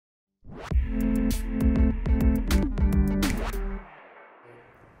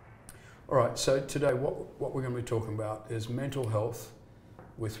right, so today what we're going to be talking about is mental health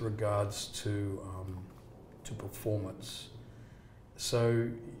with regards to performance. So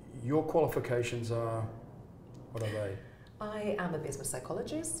your qualifications are, what are they? I am a business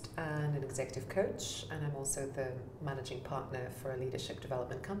psychologist and an executive coach, and I'm also the managing partner for a leadership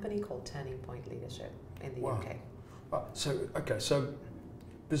development company called Turning Point Leadership in the UK. So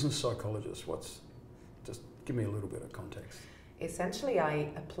business psychologist, just give me a little bit of context. Essentially, I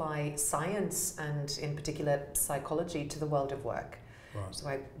apply science and in particular psychology to the world of work. Right. So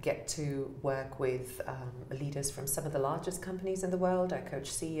I get to work with leaders from some of the largest companies in the world. I coach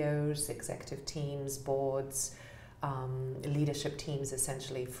CEOs, executive teams, boards, leadership teams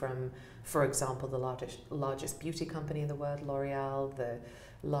essentially from, for example, the largest beauty company in the world, L'Oreal, the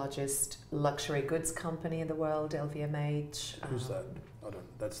largest luxury goods company in the world, LVMH. Who's that?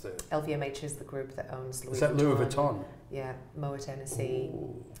 That's the... LVMH is the group that owns Louis Vuitton. Is that Louis Vuitton? Yeah, Moet Hennessy,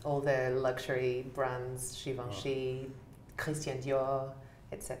 all the luxury brands, Givenchy, Christian Dior,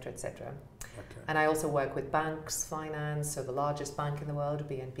 etc., etc. Okay. And I also work with banks, finance, so the largest bank in the world,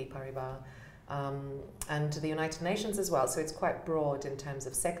 BNP Paribas, and the United Nations as well. So it's quite broad in terms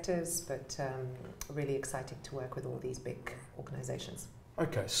of sectors, but really exciting to work with all these big organizations.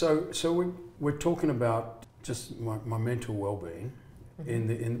 Okay, so we're talking about just my mental well-being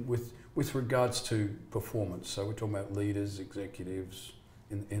with regards to performance. So we're talking about leaders, executives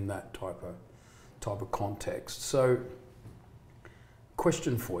in that type of context. So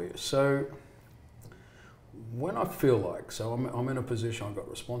question for you. So when I feel like, I'm in a position, I've got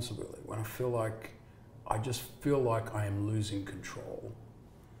responsibility, when I just feel like I am losing control,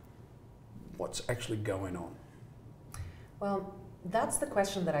 what's actually going on? Well, that's the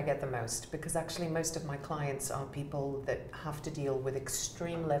question that I get the most, because actually most of my clients are people that have to deal with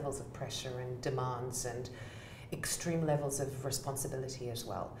extreme levels of pressure and demands and extreme levels of responsibility as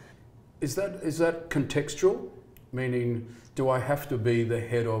well. Is that contextual? Meaning, do I have to be the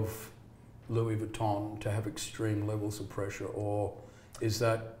head of Louis Vuitton to have extreme levels of pressure, or is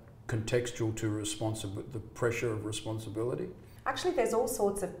that contextual to the pressure of responsibility? Actually, there's all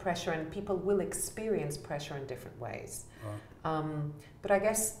sorts of pressure, and people will experience pressure in different ways. Right. But I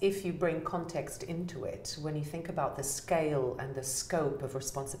guess if you bring context into it, when you think about the scale and the scope of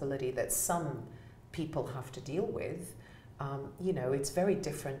responsibility that some people have to deal with, it's very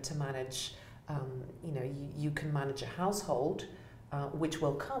different to manage. You can manage a household, which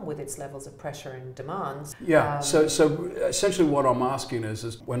will come with its levels of pressure and demands. Yeah, so essentially what I'm asking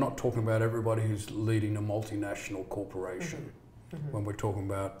is we're not talking about everybody who's leading a multinational corporation. When we're talking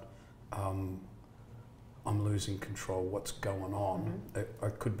about I'm losing control, what's going on.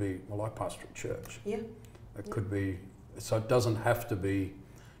 It could be, well, I pastor a church. Yeah. It could be, so it doesn't have to be,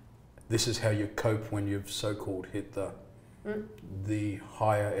 this is how you cope when you've so-called hit the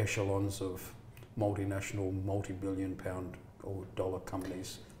higher echelons of multinational, multi-billion pound or dollar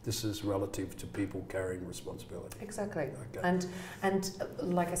companies. This is relative to people carrying responsibility. Exactly. Okay. And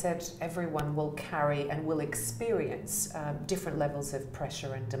like I said, everyone will carry and will experience different levels of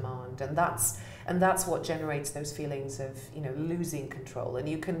pressure and demand, and that's what generates those feelings of losing control. And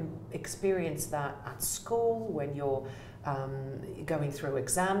you can experience that at school when you're going through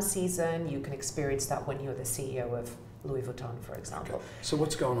exam season. You can experience that when you're the CEO of Louis Vuitton, for example. Okay. So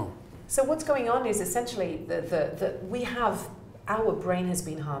what's going on? So what's going on is essentially our brain has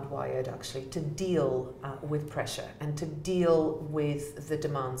been hardwired actually to deal with pressure and to deal with the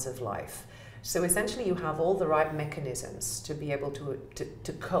demands of life. So essentially you have all the right mechanisms to be able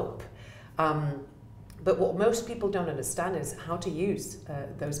to cope. But what most people don't understand is how to use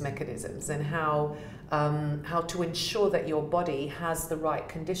those mechanisms and how to ensure that your body has the right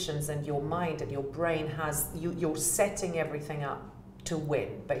conditions and your mind and your brain you're setting everything up to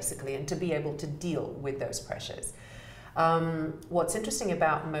win, basically, and to be able to deal with those pressures. What's interesting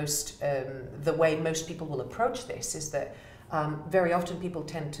about the way most people will approach this is that very often people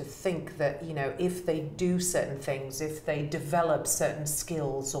tend to think that, if they do certain things, if they develop certain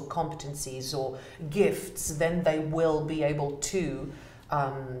skills or competencies or gifts, then they will be able to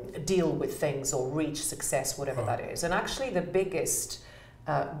deal with things or reach success, whatever that is. And actually the biggest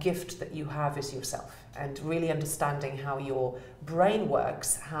gift that you have is yourself, and really understanding how your brain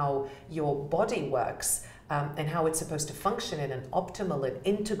works, how your body works, and how it's supposed to function in an optimal and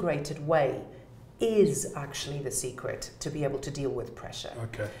integrated way is actually the secret to be able to deal with pressure.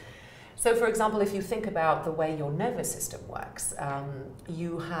 Okay. So, for example, if you think about the way your nervous system works,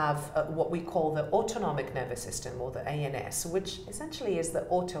 you have what we call the autonomic nervous system, or the ANS, which essentially is the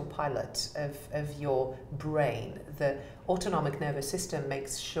autopilot of your brain. The autonomic nervous system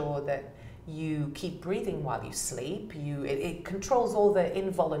makes sure that you keep breathing while you sleep. It controls all the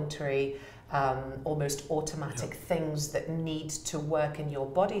involuntary almost automatic things that need to work in your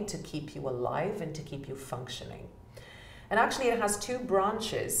body to keep you alive and to keep you functioning. And actually it has two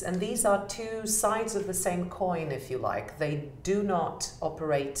branches, and these are two sides of the same coin, if you like. They do not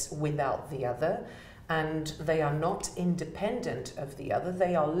operate without the other, and they are not independent of the other.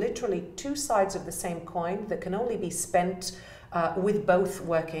 They are literally two sides of the same coin that can only be spent with both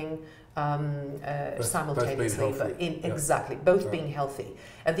working simultaneously, both exactly, both being healthy.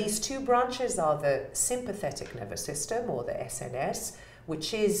 And these two branches are the sympathetic nervous system, or the SNS,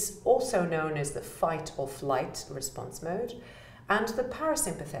 which is also known as the fight or flight response mode, and the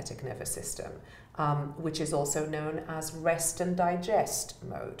parasympathetic nervous system, which is also known as rest and digest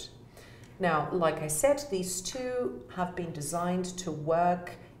mode. Now, like I said, these two have been designed to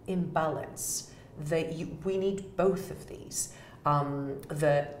work in balance. We need both of these.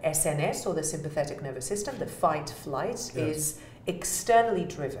 The SNS, or the sympathetic nervous system, the fight-flight, is externally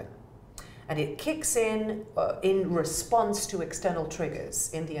driven. And it kicks in response to external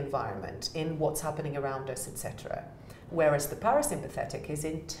triggers in the environment, in what's happening around us, etc. Whereas the parasympathetic is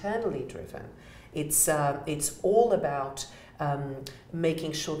internally driven. It's all about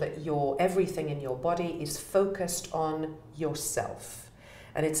making sure that everything in your body is focused on yourself.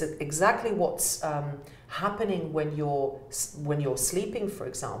 And it's exactly what's happening when you're sleeping, for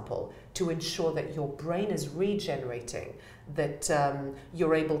example, to ensure that your brain is regenerating, that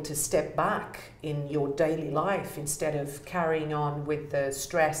you're able to step back in your daily life instead of carrying on with the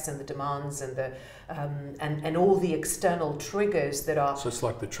stress and the demands and the and all the external triggers that are. So it's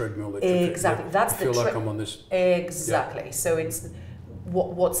like the treadmill. That exactly. That's I feel like I'm on this. Exactly. Yeah. So it's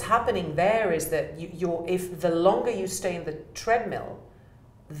what's happening there is that if the longer you stay in the treadmill,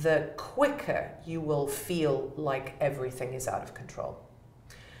 the quicker you will feel like everything is out of control.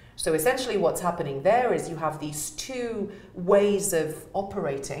 So essentially what's happening there is you have these two ways of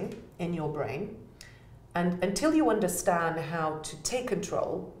operating in your brain, and until you understand how to take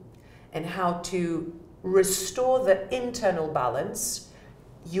control and how to restore the internal balance,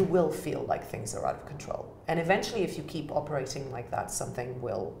 you will feel like things are out of control. And eventually, if you keep operating like that, something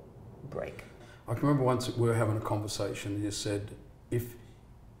will break. I can remember once we were having a conversation and you said,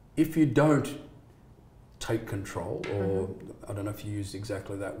 if you don't take control, or I don't know if you used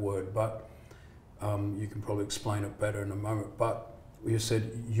exactly that word, but you can probably explain it better in a moment, but you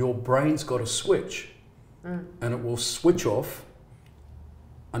said your brain's got a switch and it will switch off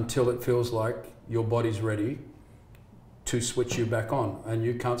until it feels like your body's ready to switch you back on, and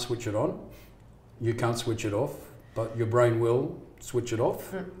you can't switch it on, you can't switch it off, but your brain will switch it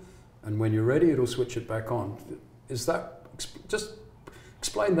off, and when you're ready it'll switch it back on. Is that, just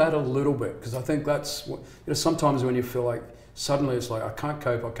explain that a little bit, because I think that's what, sometimes when you feel like suddenly it's like I can't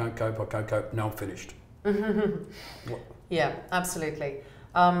cope, now I'm finished. Yeah, absolutely.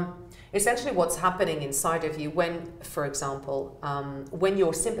 Essentially what's happening inside of you when, for example, when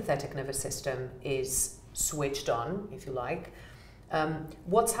your sympathetic nervous system is switched on, if you like,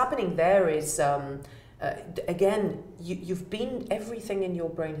 what's happening there is, again, everything in your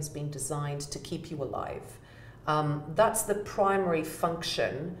brain has been designed to keep you alive. That's the primary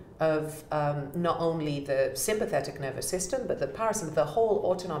function of not only the sympathetic nervous system, but the parasympathetic, the whole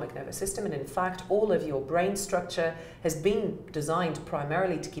autonomic nervous system. And in fact, all of your brain structure has been designed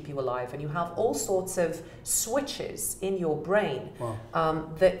primarily to keep you alive. And you have all sorts of switches in your brain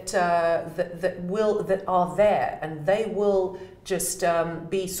that are there, and they will just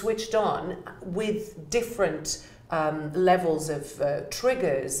be switched on with different levels of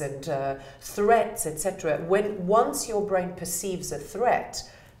triggers and threats, etc. Once your brain perceives a threat,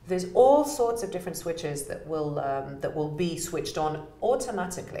 there's all sorts of different switches that will be switched on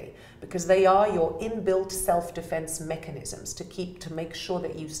automatically, because they are your inbuilt self-defense mechanisms to make sure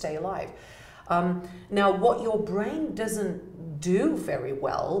that you stay alive. Now, what your brain doesn't do very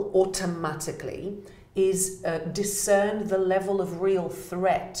well automatically is discern the level of real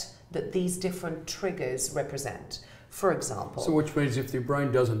threat that these different triggers represent. For example. So which means if the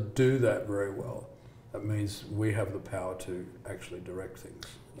brain doesn't do that very well, that means we have the power to actually direct things.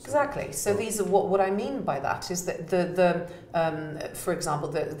 Exactly. So these are what I mean by that is that for example,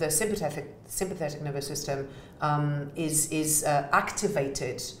 the sympathetic nervous system is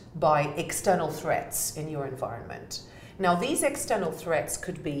activated by external threats in your environment. Now, these external threats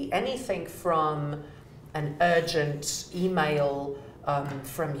could be anything from an urgent email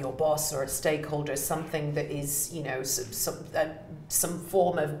from your boss or a stakeholder, something that is, some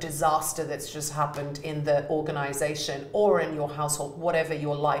form of disaster that's just happened in the organization or in your household, whatever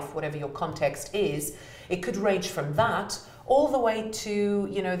your life, whatever your context is. It could range from that all the way to,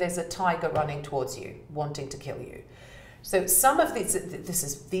 there's a tiger running towards you, wanting to kill you. So some of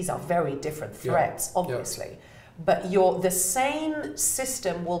these are very different threats, obviously, but the same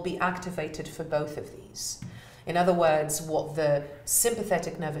system will be activated for both of these. In other words, what the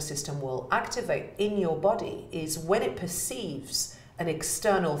sympathetic nervous system will activate in your body is when it perceives an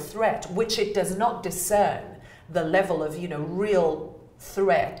external threat, which it does not discern the level of, real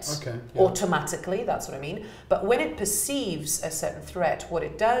threat automatically, that's what I mean. But when it perceives a certain threat, what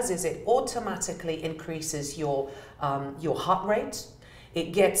it does is it automatically increases your heart rate.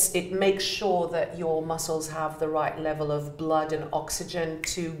 It makes sure that your muscles have the right level of blood and oxygen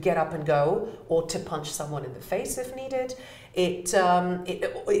to get up and go, or to punch someone in the face if needed. It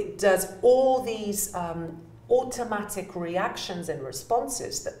does all these automatic reactions and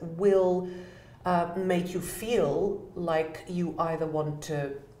responses that will make you feel like you either want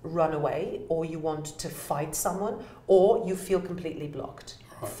to run away, or you want to fight someone, or you feel completely blocked.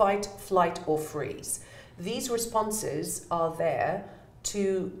 Right. Fight, flight, or freeze. These responses are there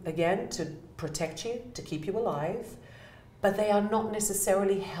to protect you, to keep you alive, but they are not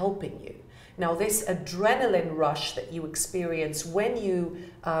necessarily helping you. Now, this adrenaline rush that you experience when you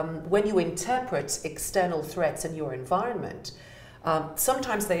interpret external threats in your environment,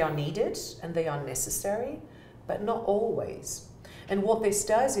 sometimes they are needed and they are necessary, but not always. And what this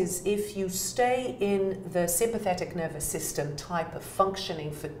does is, if you stay in the sympathetic nervous system type of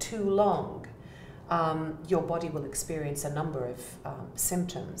functioning for too long, your body will experience a number of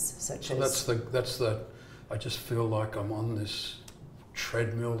symptoms, such as... That's the. I just feel like I'm on this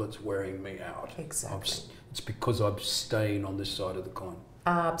treadmill that's wearing me out. Exactly. It's because I'm staying on this side of the coin.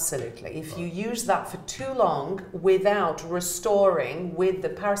 Absolutely. If you use that for too long without restoring with the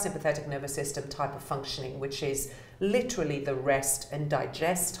parasympathetic nervous system type of functioning, which is literally the rest and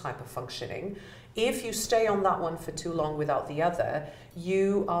digest type of functioning, if you stay on that one for too long without the other,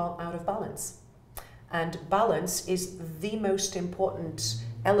 you are out of balance. And balance is the most important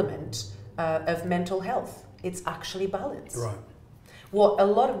element of mental health. It's actually balance. Right.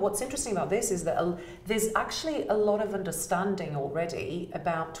 What's interesting about this is that there's actually a lot of understanding already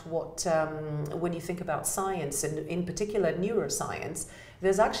about what, when you think about science, and in particular neuroscience,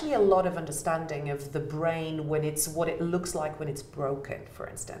 there's actually a lot of understanding of the brain what it looks like when it's broken, for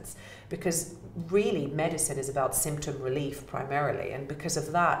instance. Because really medicine is about symptom relief primarily, and because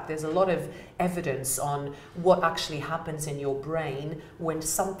of that there's a lot of evidence on what actually happens in your brain when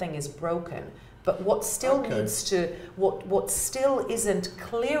something is broken. But what still needs to, what still isn't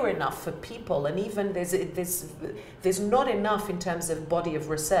clear enough for people, and even there's not enough in terms of body of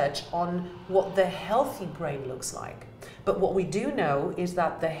research on what the healthy brain looks like. But what we do know is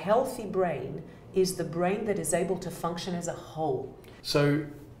that the healthy brain is the brain that is able to function as a whole. So,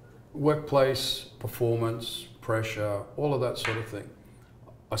 workplace, performance, pressure, all of that sort of thing.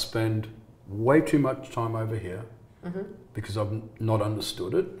 I spend way too much time over here because I've not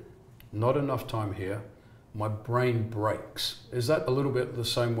understood it. Not enough time here, my brain breaks. Is that a little bit the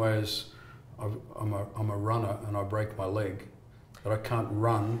same way as I'm a runner and I break my leg, that I can't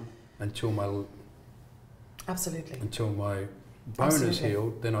run until my bone is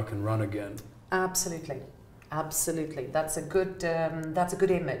healed, then I can run again? Absolutely. That's a good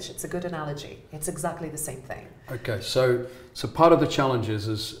image. It's a good analogy. It's exactly the same thing. Okay, so part of the challenge is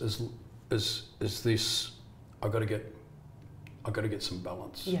this. I got to get some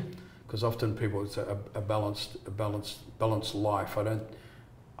balance. Yeah. Because often people say a balanced life. I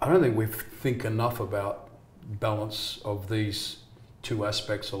don't think we think enough about balance of these two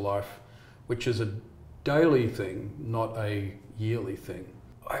aspects of life, which is a daily thing, not a yearly thing.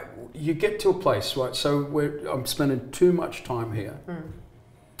 You get to a place, right? So I'm spending too much time here,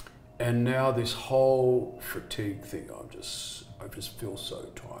 and now this whole fatigue thing. I just feel so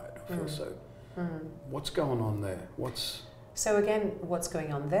tired. I feel so. What's going on there? So again, what's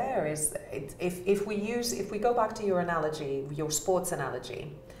going on there is, if we go back to your analogy, your sports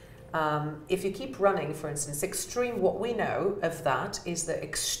analogy, if you keep running, for instance, what we know of that is that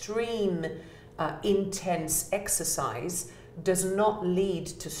extreme intense exercise does not lead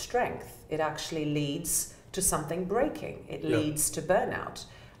to strength. It actually leads to something breaking. It leads to burnout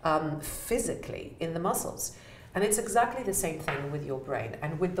physically in the muscles. And it's exactly the same thing with your brain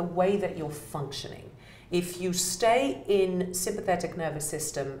and with the way that you're functioning. If you stay in sympathetic nervous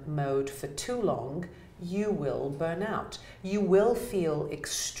system mode for too long, you will burn out. You will feel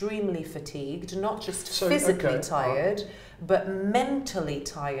extremely fatigued, not just physically tired, but mentally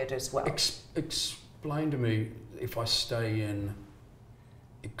tired as well. Explain to me, if I stay in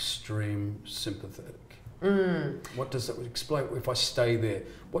extreme sympathetic, what does that explain? If I stay there,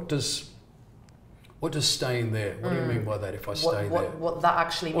 what does What does staying there? What do you mean by that? If I stay there, what that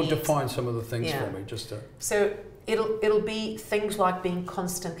actually means. Or define some of the things for me, just to. So it'll be things like being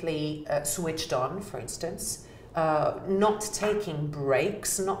constantly switched on, for instance, not taking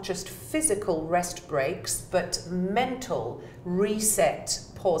breaks, not just physical rest breaks, but mental reset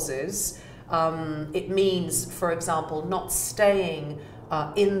pauses. It means, for example, not staying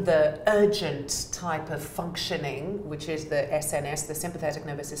in the urgent type of functioning, which is the SNS, the sympathetic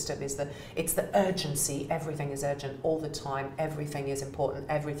nervous system, it's the urgency. Everything is urgent all the time. Everything is important.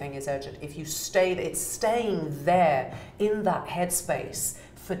 Everything is urgent. If you it's staying there in that headspace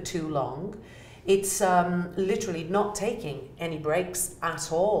for too long. It's literally not taking any breaks at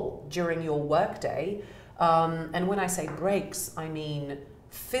all during your workday. And when I say breaks, I mean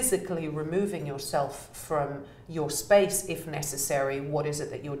physically removing yourself from your space if necessary. What is it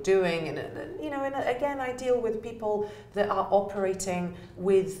that you're doing? And again, I deal with people that are operating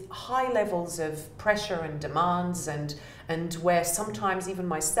with high levels of pressure and demands, and where sometimes even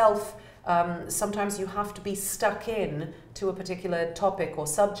myself, sometimes you have to be stuck in to a particular topic or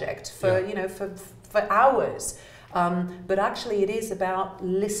subject for hours. But actually, it is about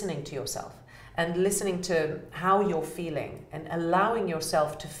listening to yourself and listening to how you're feeling and allowing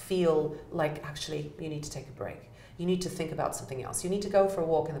yourself to feel like actually you need to take a break. You need to think about something else. You need to go for a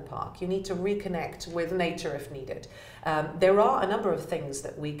walk in the park. You need to reconnect with nature if needed. There are a number of things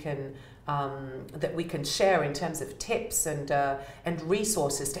that we can share in terms of tips and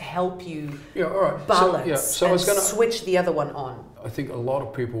resources to help you balance so and switch the other one on. I think a lot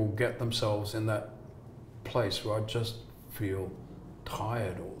of people get themselves in that place where I just feel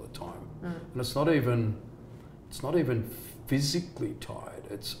tired all the time. And it's not even physically tired.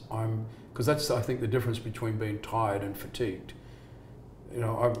 Because that's, I think, the difference between being tired and fatigued. I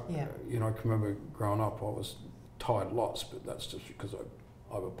can remember growing up, I was tired lots, but that's just because I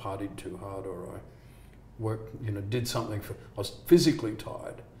either partied too hard or I worked, did something I was physically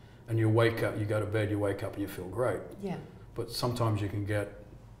tired. And you wake up, you go to bed, you wake up and you feel great. Yeah. But sometimes you can get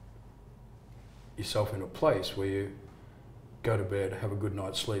yourself in a place where you go to bed, have a good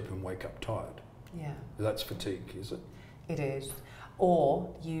night's sleep and wake up tired. Yeah. That's fatigue, is it? It is. Or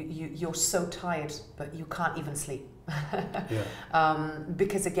you're so tired but you can't even sleep.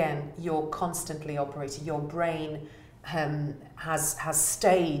 Because again, you're constantly operating. Your brain has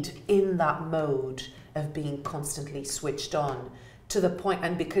stayed in that mode of being constantly switched on to the point,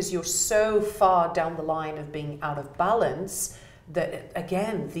 and because you're so far down the line of being out of balance, that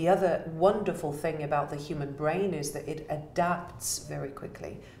again, the other wonderful thing about the human brain is that it adapts very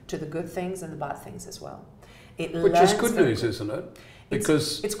quickly to the good things and the bad things as well. Which is good news, isn't it?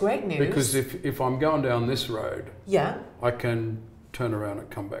 Because it's great news. Because if I'm going down this road, yeah, I can turn around and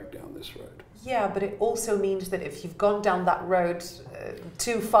come back down this road. Yeah, but it also means that if you've gone down that road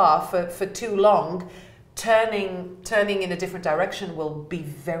too far for too long, turning in a different direction will be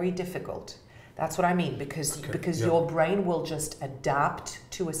very difficult. That's what I mean, because your brain will just adapt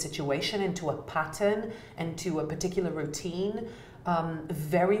to a situation and to a pattern and to a particular routine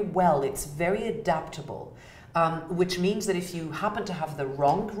very well. It's very adaptable, which means that if you happen to have the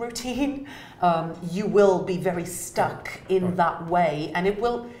wrong routine, you will be very stuck in that way, and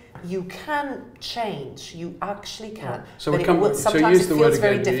you can change. You actually can. Right. So sometimes use the word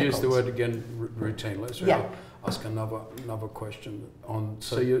again. You use the word again. Routine. Let's ask another question on.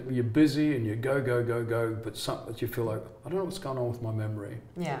 So you're busy and you go, but you feel like I don't know what's going on with my memory.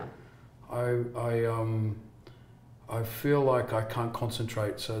 Yeah. I feel like I can't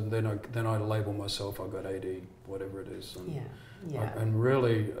concentrate. So then I label myself. I've got AD, whatever it is. And and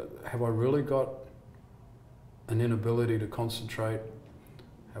really, have I really got an inability to concentrate?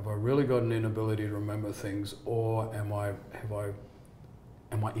 Have I really got an inability to remember things, or am I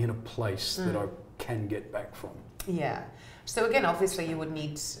in a place that I can get back from? Yeah. So again, obviously, you would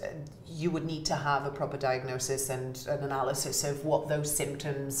need to have a proper diagnosis and an analysis of what those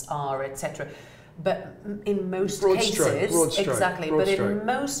symptoms are, etc. But in most cases, in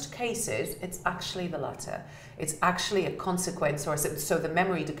most cases, it's actually the latter. It's actually a consequence, so the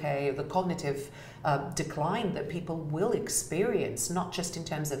memory decay, or the cognitive decline that people will experience, not just in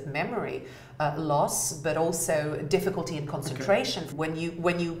terms of memory loss, but also difficulty in concentration. Okay.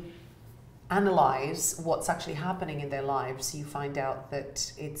 When you analyze what's actually happening in their lives, you find out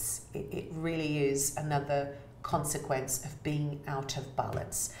that it really is another consequence of being out of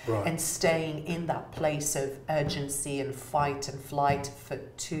balance and staying in that place of urgency and fight and flight for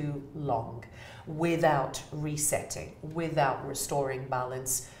too long, without resetting, without restoring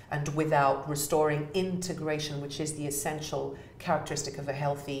balance, and without restoring integration, which is the essential characteristic of a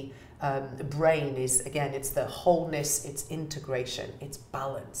healthy brain. Is again, it's the wholeness, it's integration, it's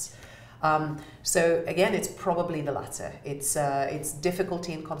balance. So again, it's probably the latter. It's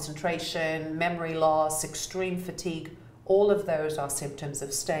difficulty in concentration, memory loss, extreme fatigue. All of those are symptoms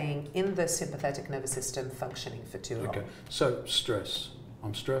of staying in the sympathetic nervous system functioning for too long. Okay, so stress.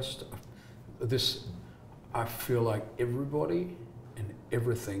 I'm stressed. I feel like everybody and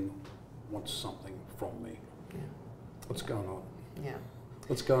everything wants something from me. Yeah. What's going on? Yeah.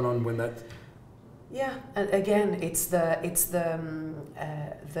 What's going on when that? Yeah, and again, it's the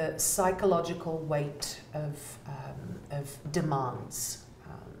psychological weight of demands,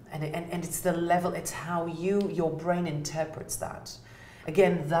 and it's the level. It's how your brain interprets that.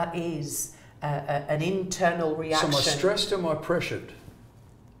 Again, that is an internal reaction. So am I stressed or am I pressured?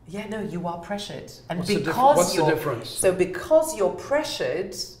 Yeah, no, you are pressured, and What's because the difference? So because you're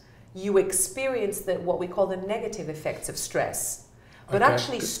pressured, you experience what we call the negative effects of stress. But Okay.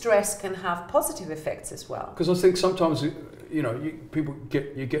 actually, stress can have positive effects as well. Because I think sometimes, people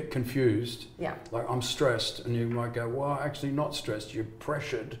get confused. Yeah. Like, I'm stressed, and you might go, well, actually not stressed, you're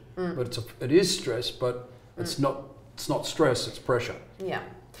pressured. But it is stress, but it's not stress, it's pressure. Yeah.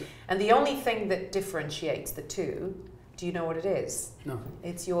 And the only thing that differentiates the two, do you know what it is? No.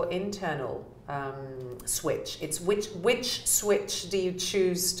 It's your internal switch. It's which switch do you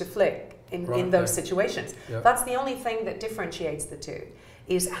choose to flick in those situations. Yeah. That's the only thing that differentiates the two,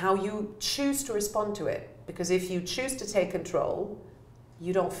 is how you choose to respond to it. Because if you choose to take control,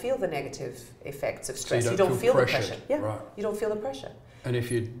 you don't feel the negative effects of stress. So you don't feel the pressured. pressure. Yeah. Right. You don't feel the pressure. And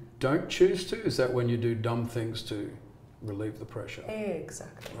if you don't choose to, is that when you do dumb things to relieve the pressure?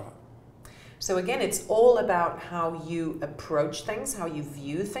 Exactly. Right. So again, it's all about how you approach things, how you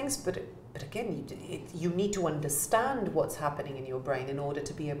view things, but again, you need to understand what's happening in your brain in order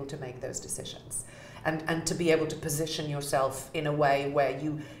to be able to make those decisions. And to be able to position yourself in a way where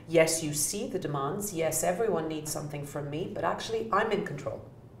you see the demands, yes, everyone needs something from me, but actually I'm in control.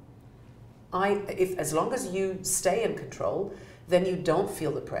 As long as you stay in control, then you don't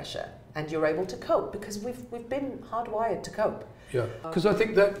feel the pressure and you're able to cope, because we've been hardwired to cope. Yeah, because I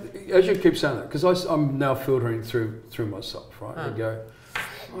think that, as you keep saying that, because I'm now filtering through myself, right? I go,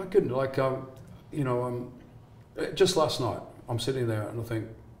 I couldn't, just last night, I'm sitting there and I think,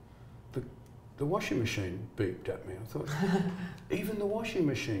 the washing machine beeped at me. I thought, even the washing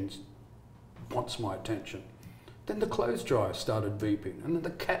machine wants my attention. Then the clothes dryer started beeping, and then the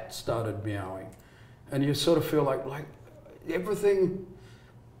cat started meowing. And you sort of feel like everything,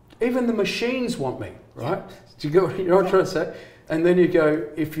 even the machines want me, right? Do you get what I'm trying to say? And then you go,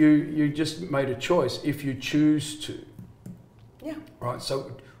 if you just made a choice, if you choose to. Yeah. Right,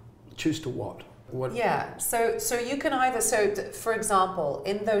 so choose to what? Yeah, so you can either, for example,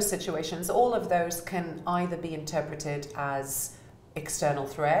 in those situations, all of those can either be interpreted as external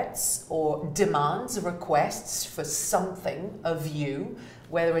threats or demands, requests for something of you,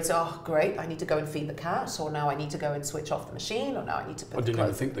 whether it's, oh great, I need to go and feed the cat, or now I need to go and switch off the machine, or now I need to put I didn't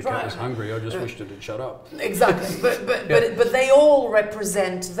even think the cat was hungry, I just wished it had shut up. Exactly, but they all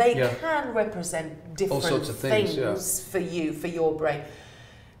represent, can represent different all sorts of things for you, for your brain.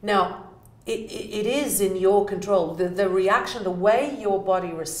 Now, it is in your control. The reaction, the way your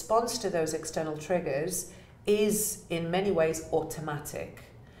body responds to those external triggers is in many ways automatic.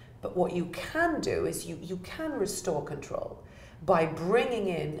 But what you can do is you can restore control by bringing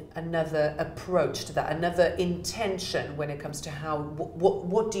in another approach to that, another intention when it comes to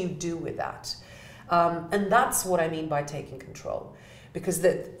what do you do with that. And that's what I mean by taking control. Because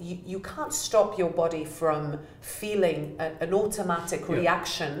you can't stop your body from feeling an automatic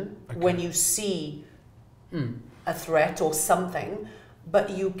reaction when you see a threat or something, but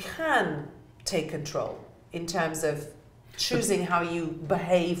you can take control in terms of choosing how you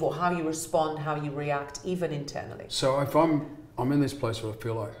behave or how you respond, how you react, even internally. So if I'm in this place where I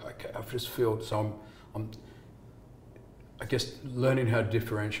feel like, okay, I just feel, so I'm I guess learning how to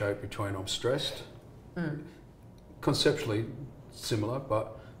differentiate between I'm stressed, conceptually similar,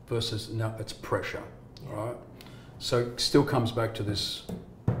 but versus now it's pressure, right? So it still comes back to this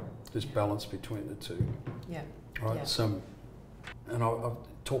balance between the two. Yeah. Right. Yeah. And I've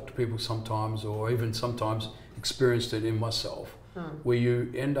talked to people sometimes, or even sometimes experienced it in myself, where you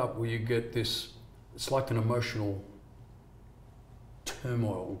get this, it's like an emotional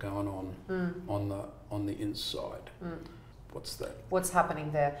turmoil going on the inside. What's that? What's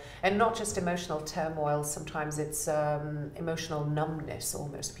happening there? And not just emotional turmoil, sometimes it's emotional numbness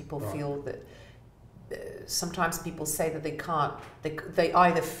almost. People feel that, sometimes people say that they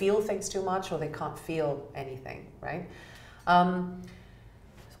either feel things too much or they can't feel anything, right?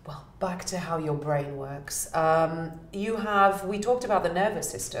 Well, back to how your brain works. We talked about the nervous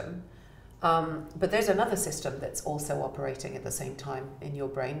system. But there's another system that's also operating at the same time in your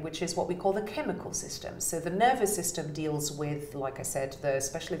brain, which is what we call the chemical system. So the nervous system deals with, like I said,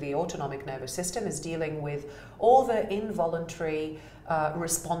 especially the autonomic nervous system is dealing with all the involuntary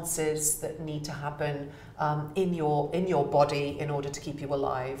responses that need to happen in your body in order to keep you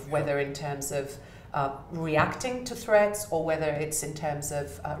alive, whether in terms of reacting to threats or whether it's in terms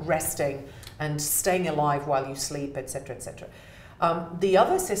of resting and staying alive while you sleep, etc., etc. The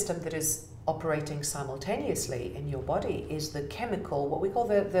other system that is operating simultaneously in your body is the chemical, what we call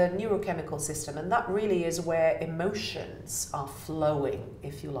the neurochemical system, and that really is where emotions are flowing,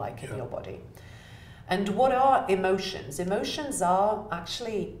 if you like, in your body. And what are emotions? Emotions are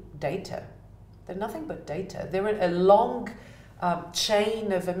actually data. They're nothing but data. They're a long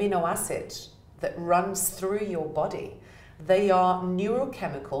chain of amino acids that runs through your body. They are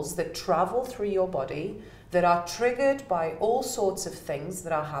neurochemicals that travel through your body that are triggered by all sorts of things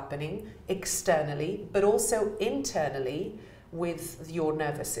that are happening externally, but also internally with your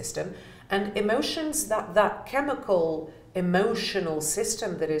nervous system. And emotions, that chemical emotional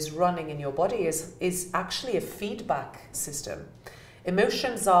system that is running in your body is actually a feedback system.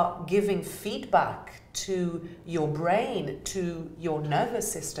 Emotions are giving feedback to your brain, to your nervous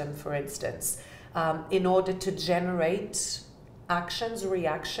system, for instance, in order to generate actions,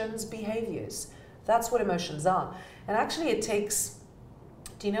 reactions, behaviors. That's what emotions are. And actually it takes,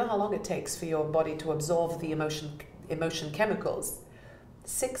 do you know how long it takes for your body to absorb the emotion chemicals?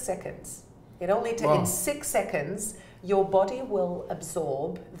 6 seconds. It only takes, in 6 seconds, your body will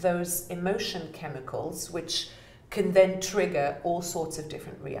absorb those emotion chemicals, which can then trigger all sorts of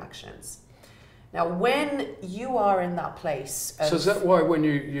different reactions. Now, when you are in that place of, so is that why when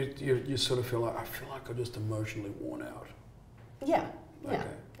you sort of feel like, I feel like I'm just emotionally worn out? Yeah, okay. Yeah,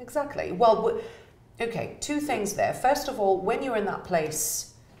 exactly. Well, okay, two things there. First of all, when you're in that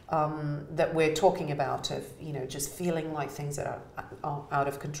place that we're talking about of, just feeling like things that are out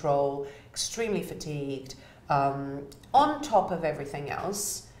of control, extremely fatigued, on top of everything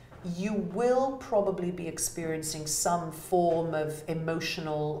else, you will probably be experiencing some form of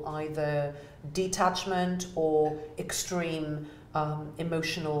emotional either detachment or extreme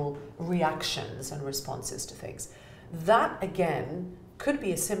emotional reactions and responses to things. That, again, could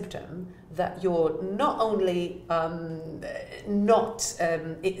be a symptom that you're not only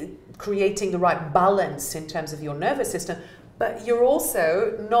creating the right balance in terms of your nervous system, but you're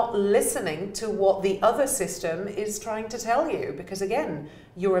also not listening to what the other system is trying to tell you. Because again,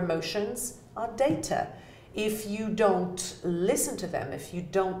 your emotions are data. If you don't listen to them, if you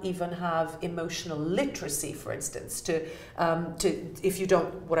don't even have emotional literacy, for instance, if you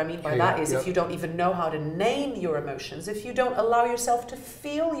don't, what I mean by that is if you don't even know how to name your emotions, if you don't allow yourself to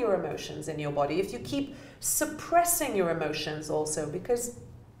feel your emotions in your body, if you keep suppressing your emotions also, because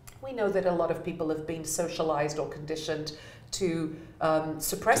we know that a lot of people have been socialized or conditioned to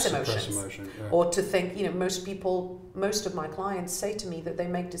suppress emotions, or to think, most of my clients say to me that they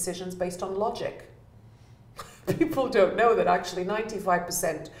make decisions based on logic. People don't know that actually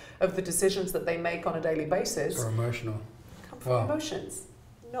 95% of the decisions that they make on a daily basis are emotional. Come from emotions,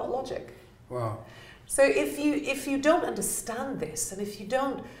 not logic. Wow. So if you don't understand this, and if you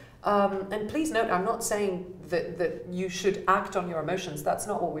don't, and please note, I'm not saying that you should act on your emotions. That's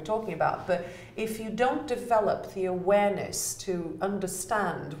not what we're talking about. But if you don't develop the awareness to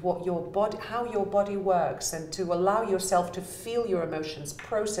understand what your body, how your body works, and to allow yourself to feel your emotions,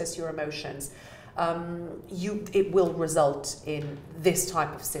 process your emotions, it will result in this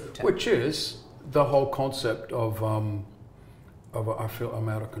type of symptom. Which is the whole concept of I feel I'm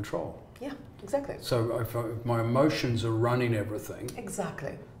out of control. Yeah, exactly. So if my emotions are running everything,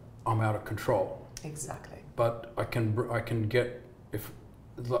 exactly, I'm out of control. Exactly. But I can get, if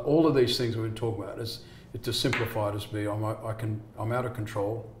all of these things we've been talking about is to simplify it as be I'm out of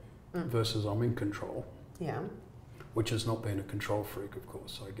control versus I'm in control. Yeah. Which has not been a control freak, of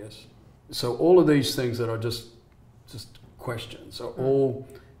course, I guess. So all of these things that are just questions are all,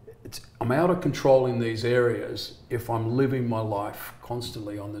 I'm out of control in these areas if I'm living my life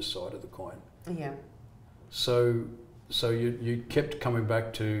constantly on this side of the coin. Yeah. So you kept coming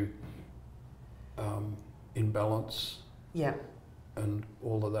back to imbalance. Yeah. And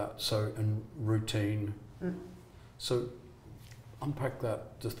all of that. So, and routine. So unpack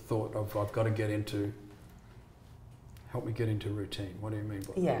that, just thought of I've got to get into, help me get into routine. What do you mean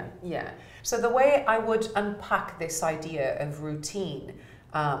by that? Yeah. So the way I would unpack this idea of routine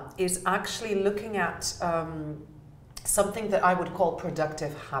is actually looking at something that I would call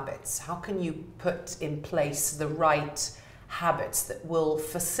productive habits. How can you put in place the right habits that will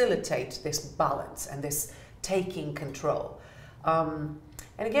facilitate this balance and this taking control? And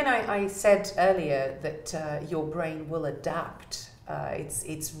And again, I said earlier that your brain will adapt.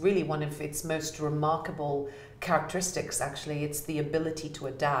 It's really one of its most remarkable characteristics, actually. It's the ability to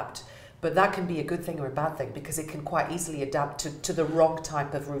adapt. But that can be a good thing or a bad thing, because it can quite easily adapt to the wrong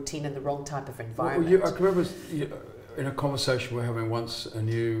type of routine and the wrong type of environment. I can remember in a conversation we were having once, and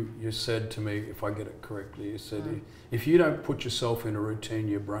you said to me, if I get it correctly, you said, if you don't put yourself in a routine,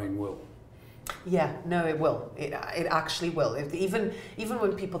 your brain will. Yeah, no, it will. It actually will. Even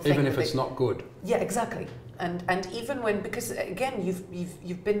when people think, even if it's not good. Yeah, exactly. And even when, because again,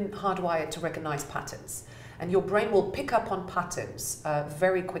 you've been hardwired to recognize patterns, and your brain will pick up on patterns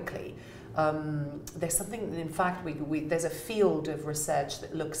very quickly. There's something, in fact, there's a field of research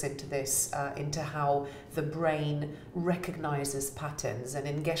that looks into this, into how the brain recognizes patterns. And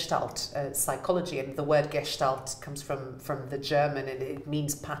in Gestalt psychology, and the word Gestalt comes from the German, and it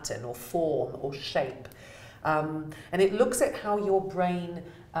means pattern or form or shape. And it looks at how your brain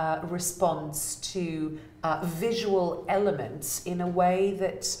responds to visual elements in a way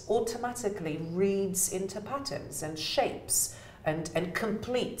that automatically reads into patterns and shapes and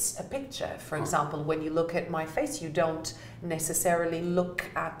completes a picture. For example, when you look at my face, you don't necessarily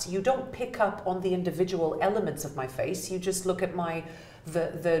you don't pick up on the individual elements of my face, you just look at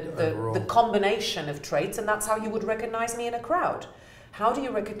the combination of traits, and that's how you would recognize me in a crowd. How do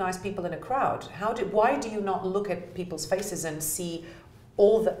you recognize people in a crowd? Why do you not look at people's faces and see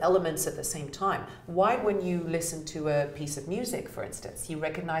all the elements at the same time? Why, when you listen to a piece of music, for instance, you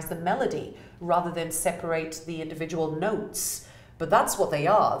recognize the melody rather than separate the individual notes? But that's what they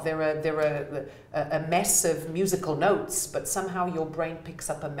are. They're a mess of musical notes, but somehow your brain picks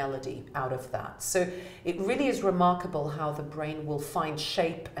up a melody out of that. So it really is remarkable how the brain will find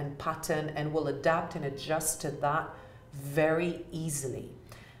shape and pattern and will adapt and adjust to that very easily.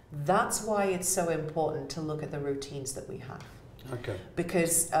 That's why it's so important to look at the routines that we have. Okay.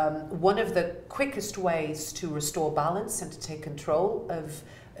 Because one of the quickest ways to restore balance and to take control of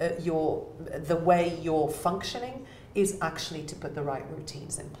the way you're functioning is actually to put the right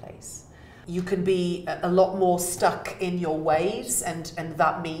routines in place. You can be a lot more stuck in your ways, and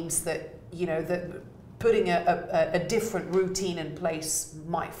that means that, you know, that putting a different routine in place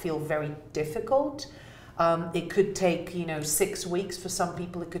might feel very difficult. It could take, 6 weeks for some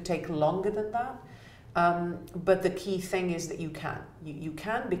people. It could take longer than that. But the key thing is that you can. You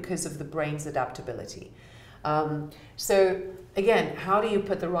can, because of the brain's adaptability. So again, how do you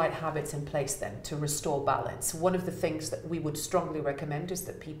put the right habits in place then to restore balance? One of the things that we would strongly recommend is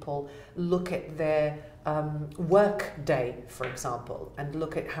that people look at their work day, for example, and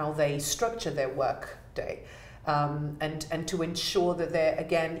look at how they structure their work day. And to ensure that they're,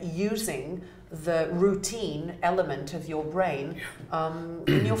 again, using the routine element of your brain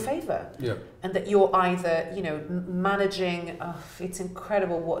in your favor. Yeah. And that you're either, managing, it's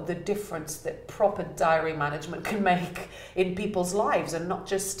incredible what the difference that proper diary management can make in people's lives, and not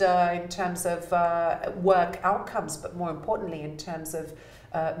just in terms of work outcomes, but more importantly in terms of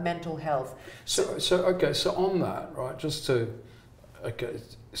mental health. So on that, right,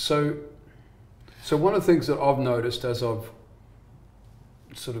 so one of the things that I've noticed as I've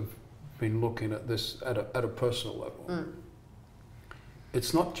sort of been looking at this at a personal level,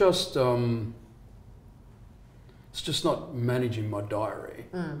 it's not just not managing my diary.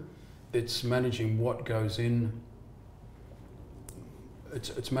 It's managing what goes in.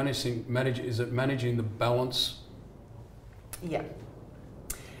 It's managing the balance. Yeah.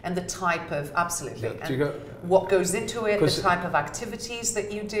 And the type of, absolutely, yeah, and what goes into it, the type of activities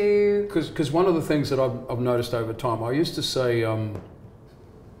that you do. Because one of the things that I've noticed over time, I used to say, as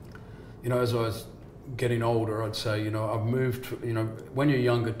I was getting older, I'd say, I've moved, when you're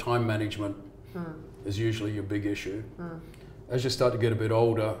younger, time management is usually your big issue. As you start to get a bit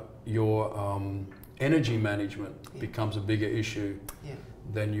older, your energy management becomes a bigger issue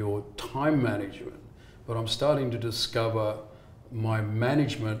than your time management. But I'm starting to discover my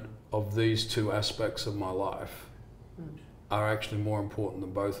management of these two aspects of my life are actually more important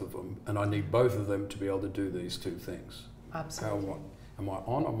than both of them, and I need both of them to be able to do these two things. Absolutely. Am I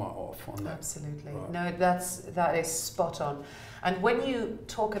on or am I off on that? Absolutely. Right. No, that is spot on. And when you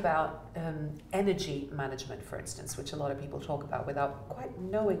talk about energy management, for instance, which a lot of people talk about without quite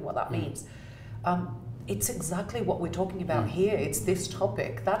knowing what that means, it's exactly what we're talking about here. It's this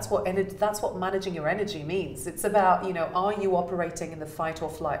topic. That's what managing your energy means. It's about, are you operating in the fight or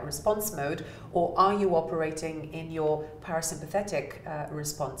flight response mode, or are you operating in your parasympathetic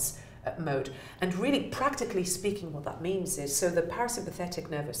response mode? And really, practically speaking, what that means is, so the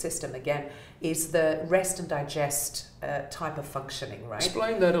parasympathetic nervous system, again, is the rest and digest type of functioning, right?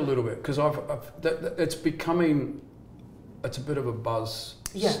 Explain that a little bit, because it's a bit of a buzz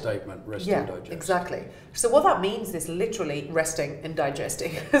statement, rest and digest. Exactly. So what that means is literally resting and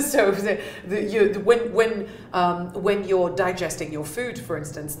digesting. So when you're digesting your food, for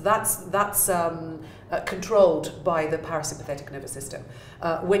instance, that's controlled by the parasympathetic nervous system.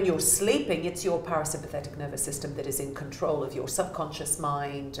 When you're sleeping, it's your parasympathetic nervous system that is in control of your subconscious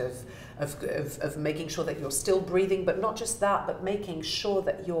mind, of making sure that you're still breathing, but not just that, but making sure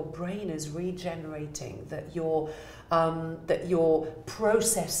that your brain is regenerating, that you're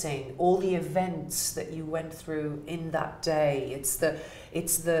processing all the events that you went through in that day. It's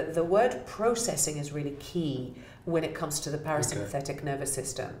the word processing is really key when it comes to the parasympathetic nervous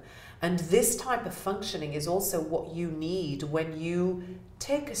system. And this type of functioning is also what you need when you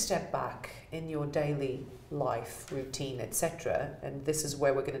take a step back in your daily life, routine, etc. And this is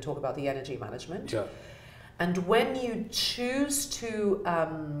where we're going to talk about the energy management. Yeah. And when you choose to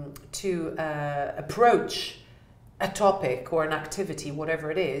approach a topic or an activity, whatever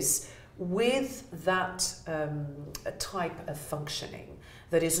it is, with that type of functioning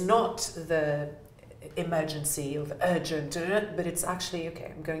that is not the emergency or the urgent, but it's actually,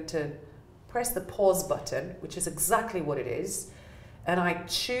 okay, I'm going to press the pause button, which is exactly what it is, and I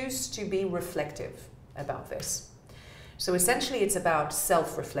choose to be reflective about this. So essentially it's about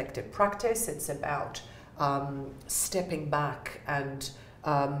self-reflective practice. It's about stepping back and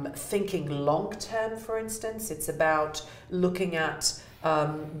thinking long-term, for instance. It's about looking at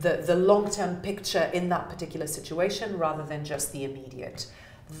the long-term picture in that particular situation rather than just the immediate.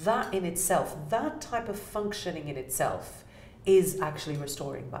 That in itself, that type of functioning in itself is actually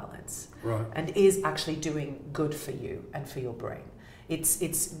restoring balance, right, and is actually doing good for you and for your brain. It's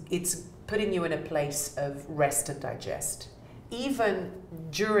putting you in a place of rest and digest. Even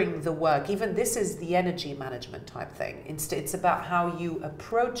during the work, even this is the energy management type thing. It's about how you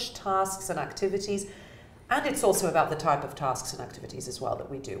approach tasks and activities, and it's also about the type of tasks and activities as well that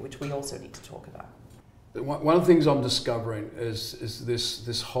we do, which we also need to talk about. One of the things I'm discovering is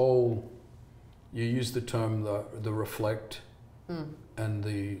this whole, you use the term the reflect and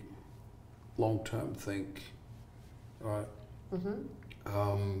the long-term think, right?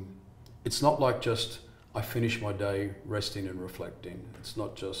 Mm-hmm. It's not like just I finish my day resting and reflecting. It's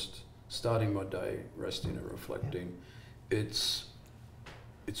not just starting my day resting and reflecting. Yeah.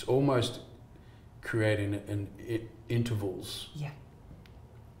 It's almost creating intervals. Yeah.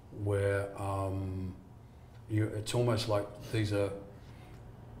 Where it's almost like these are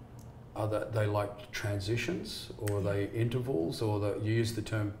they like transitions, or are they intervals, or you use the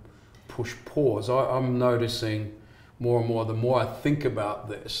term push pause. I'm noticing more and more, the more I think about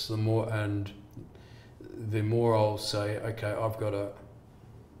this, the more I'll say, okay, I've got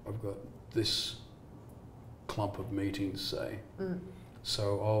this clump of meetings, say.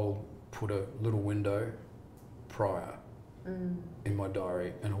 So I'll put a little window prior in my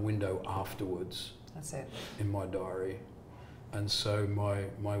diary and a window afterwards. That's it. In my diary. And so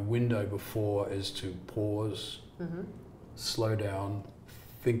my window before is to pause, slow down,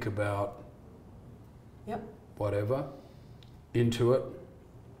 think about whatever, into it.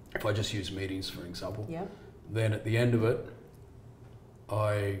 If I just use meetings, for example, then at the end of it,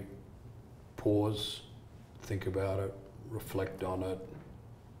 I pause, think about it, reflect on it,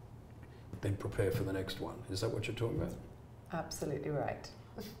 then prepare for the next one. Is that what you're talking about? Absolutely right.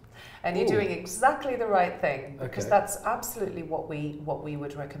 And you're doing exactly the right thing, because that's absolutely what we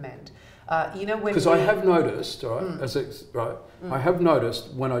would recommend. You know, when because I have noticed, I have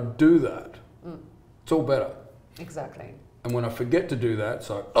noticed when I do that, it's all better. Exactly. And when I forget to do that,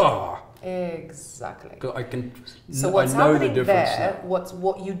 so exactly. I can. So what's I know happening the difference there? now.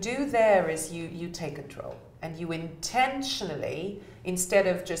 What you do there is you take control, and you intentionally, instead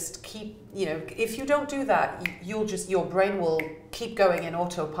of just keep, if you don't do that, your brain will keep going in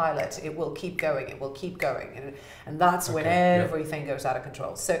autopilot. It will keep going. It will keep going, and that's when everything goes out of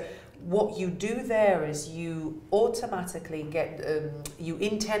control. So what you do there is you automatically you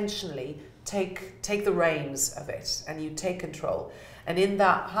intentionally take the reins of it, and you take control. And in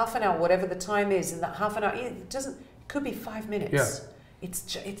that half an hour, whatever the time is, in that half an hour, it could be 5 minutes. Yeah.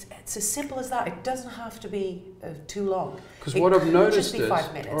 It's as simple as that. It doesn't have to be too long. Because what I've noticed just be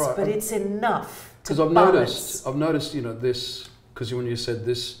 5 minutes, but it's enough. Because I've noticed, this. Because when you said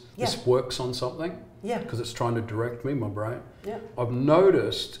this works on something. Yeah. Because it's trying to direct me, my brain. Yeah. I've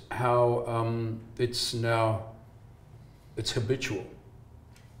noticed how it's habitual.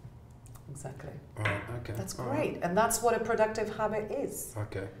 Exactly. All right. Okay. That's great, and that's what a productive habit is.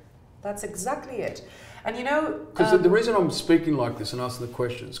 Okay. That's exactly it. And because the reason I'm speaking like this and asking the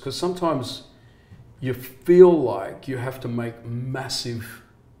questions, because sometimes you feel like you have to make massive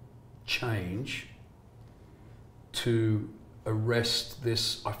change to arrest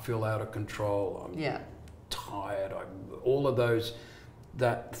this, I feel out of control, I'm tired, all of those,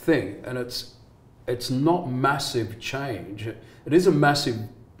 that thing. And it's not massive change. It is a massive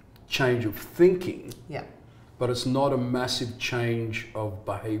change of thinking, but it's not a massive change of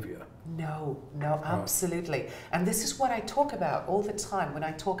behavior. No, absolutely. And this is what I talk about all the time when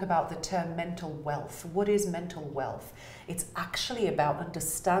I talk about the term mental wealth. What is mental wealth? It's actually about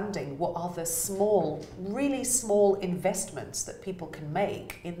understanding what are the small, really small investments that people can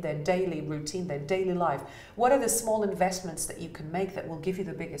make in their daily routine, their daily life. What are the small investments that you can make that will give you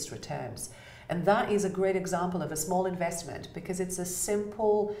the biggest returns? And that is a great example of a small investment, because it's a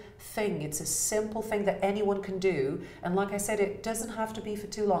simple thing. It's a simple thing that anyone can do. And like I said, it doesn't have to be for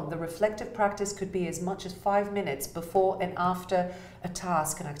too long. The reflective practice could be as much as 5 minutes before and after a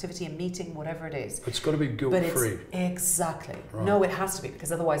task, an activity, a meeting, whatever it is. It's got to be guilt-free. Exactly. Right. no, it has to be,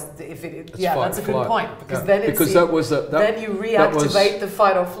 because otherwise, if it, it's fight that's a good flight. point. Because then it's then you reactivate the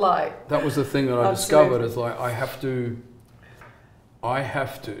fight or flight. That was the thing that I discovered. Is like I have to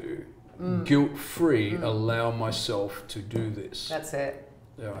guilt-free allow myself to do this. That's it.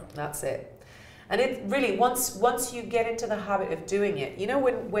 Yeah. That's it. And it really, once you get into the habit of doing it, you know,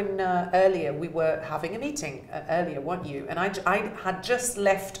 when earlier we were having a meeting earlier, weren't you? And I had just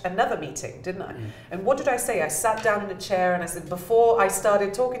left another meeting, didn't I? And what did I say? I sat down in a chair and I said, before I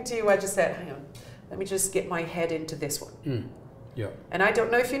started talking to you, I just said, hang on, let me just get my head into this one. Yeah. And I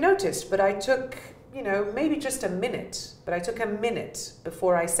don't know if you noticed, but I took, you know, maybe just a minute, but I took a minute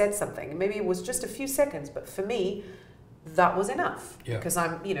before I said something. Maybe it was just a few seconds, but for me, that was enough. Because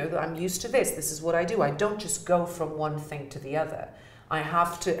I'm used to this. This is what I do. I don't just go from one thing to the other. I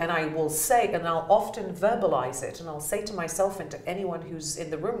have to, and I will say, and I'll often verbalize it, and I'll say to myself and to anyone who's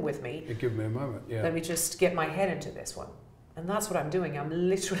in the room with me, give me a moment. Yeah. Let me just get my head into this one. And that's what I'm doing. I'm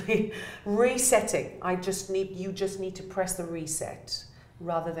literally resetting. You just need to press the reset,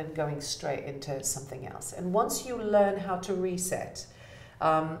 rather than going straight into something else. And once you learn how to reset,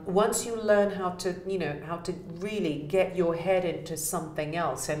 once you learn how to really get your head into something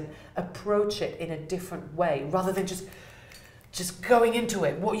else and approach it in a different way, rather than just going into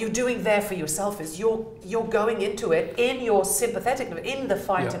it. What you're doing there for yourself is you're going into it in your sympathetic, in the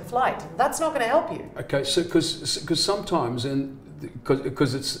fight and flight. That's not going to help you. Okay, so because sometimes,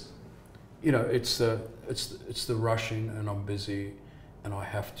 because it's, you know, it's the rushing, and I'm busy, and I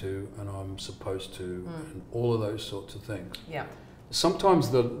have to, and I'm supposed to, and all of those sorts of things. Yeah. Sometimes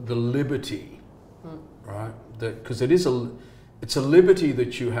the liberty, right? Because it's a liberty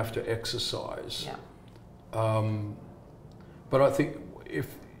that you have to exercise. Yeah. But I think if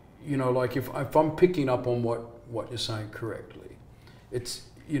I'm picking up on what you're saying correctly, it's,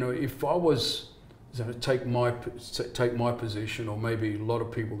 you know, if I was to take my position, or maybe a lot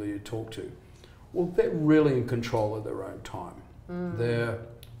of people that you talk to, well, they're really in control of their own time. They're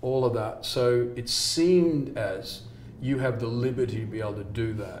all of that. So it seemed as you have the liberty to be able to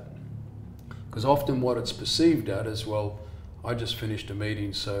do that. Because often what it's perceived at is, well, I just finished a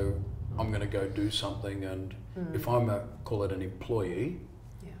meeting, so I'm going to go do something, and if I'm call it an employee,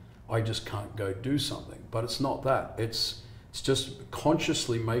 I just can't go do something. But it's not that. It's just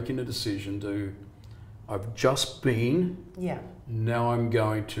consciously making a decision to, I've just been, now I'm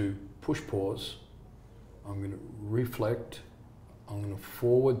going to push pause, I'm going to reflect, I'm going to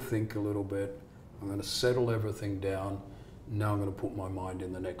forward think a little bit, I'm going to settle everything down, now I'm going to put my mind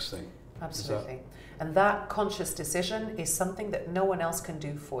in the next thing. Absolutely. And that conscious decision is something that no one else can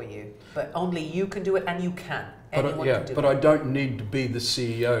do for you, but only you can do it, and you can. Anyone can do it. But I don't need to be the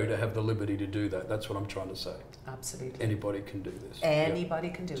CEO to have the liberty to do that. That's what I'm trying to say. Absolutely. Anybody can do this. Anybody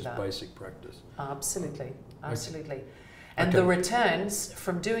can do that. Just basic practice. Absolutely. Absolutely. Okay. And the returns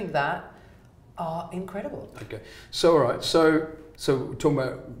from doing that are incredible. Okay. So, all right. So we're talking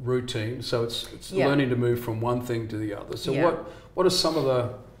about routine. So it's learning to move from one thing to the other. So what are some of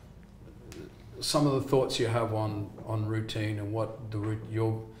the thoughts you have on routine, and what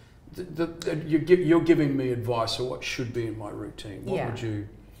you're giving me advice on what should be in my routine? What would you?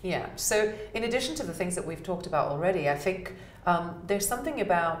 Yeah. So in addition to the things that we've talked about already, I think there's something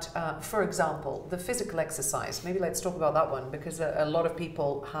about, for example, the physical exercise. Maybe let's talk about that one, because a lot of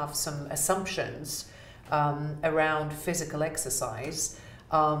people have some assumptions around physical exercise,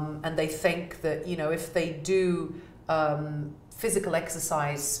 and they think that, you know, if they do physical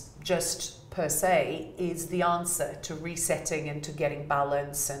exercise just per se is the answer to resetting and to getting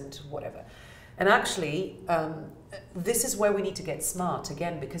balance and whatever. And actually, this is where we need to get smart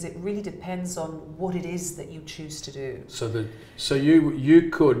again, because it really depends on what it is that you choose to do. So you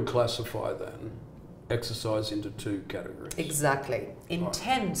could classify then exercise into two categories. Exactly.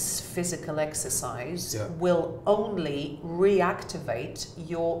 Intense physical exercise Yeah. will only reactivate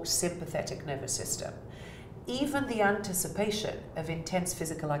your sympathetic nervous system. Even the anticipation of intense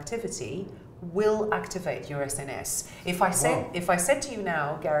physical activity will activate your SNS. If I said to you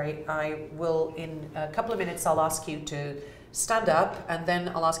now, Gary, I will in a couple of minutes, I'll ask you to stand up and then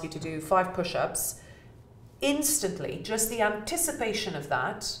I'll ask you to do 5 push-ups. Instantly, just the anticipation of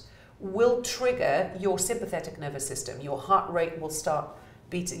that will trigger your sympathetic nervous system. Your heart rate will start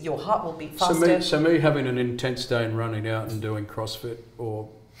beating, your heart will beat faster. So me having an intense day and running out and doing CrossFit or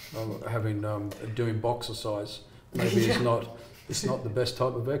having doing boxercise maybe it's not the best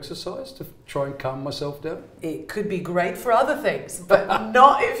type of exercise to try and calm myself down. It could be great for other things, but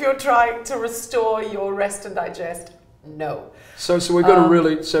not if you're trying to restore your rest and digest. No. So we've got to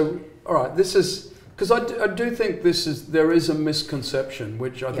really, all right, this is, because I do think there is a misconception,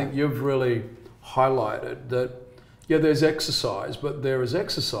 which I think you've really highlighted, that, there's exercise, but there is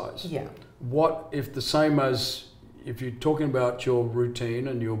exercise. Yeah. What if the same as, if you're talking about your routine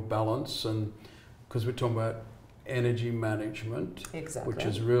and your balance, and because we're talking about energy management, exactly, which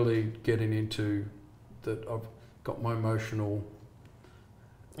is really getting into that I've got my emotional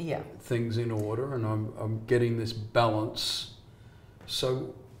things in order and I'm getting this balance.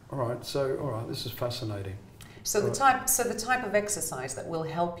 So all right, this is fascinating. So the type of exercise that will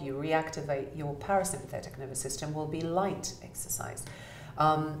help you reactivate your parasympathetic nervous system will be light exercise.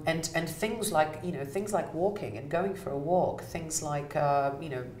 And things like walking and going for a walk, things like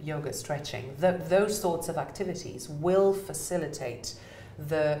yoga, stretching, those sorts of activities will facilitate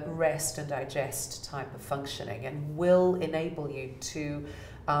the rest and digest type of functioning and will enable you to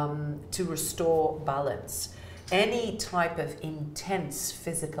restore balance. Any type of intense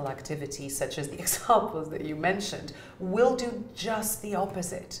physical activity, such as the examples that you mentioned, will do just the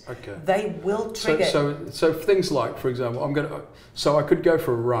opposite. Okay. They will trigger. So things like, for example, I could go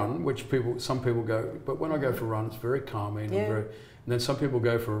for a run, which some people go, but when I go for a run, it's very calming. And then some people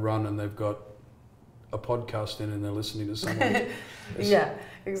go for a run and they've got a podcast in and they're listening to someone. Yeah,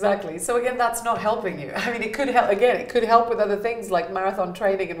 exactly. So again, that's not helping you. I mean, it could help. Again, it could help with other things like marathon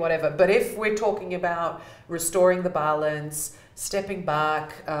training and whatever. But if we're talking about restoring the balance, stepping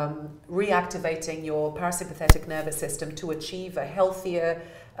back, reactivating your parasympathetic nervous system to achieve a healthier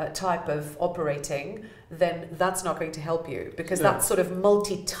type of operating, then that's not going to help you, because that sort of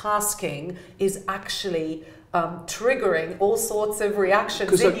multitasking is actually triggering all sorts of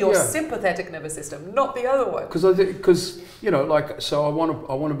reactions in your sympathetic nervous system, not the other one. Because I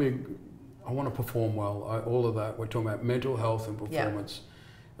want to perform well. All of that. We're talking about mental health and performance,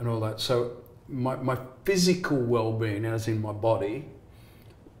 and all that. So my physical well-being, as in my body,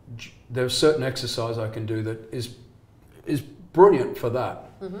 there's certain exercise I can do that is brilliant for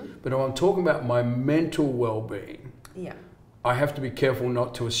that. Mm-hmm. But if I'm talking about my mental well-being, I have to be careful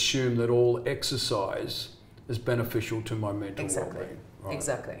not to assume that all exercise is beneficial to my mental well-being. Right.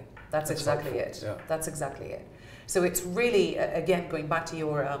 Exactly. That's exactly helpful. it. That's exactly it. So it's really, again, going back to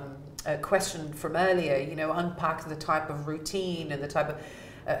your question from earlier, unpack the type of routine and the type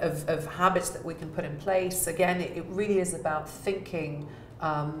of habits that we can put in place. Again, it really is about thinking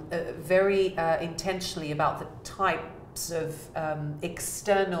very intentionally about the types of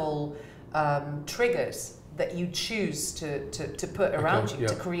external triggers that you choose to put around you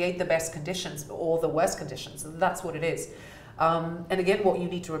to create the best conditions or the worst conditions. And that's what it is. And again, what you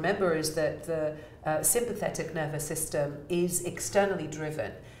need to remember is that the sympathetic nervous system is externally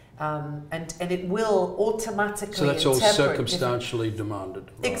driven, and it will automatically So that's all circumstantially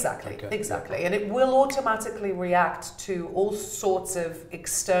demanded. Right. Exactly. And it will automatically react to all sorts of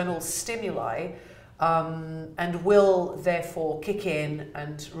external stimuli, and will therefore kick in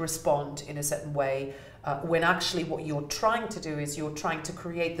and respond in a certain way, when actually what you're trying to do is you're trying to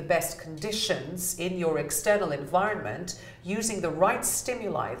create the best conditions in your external environment using the right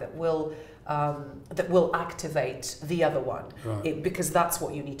stimuli that will activate the other one, because that's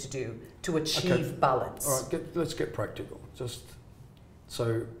what you need to do to achieve balance. All right, let's get practical. Just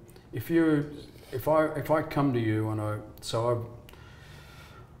so if I come to you and I'm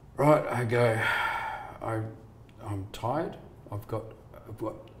tired.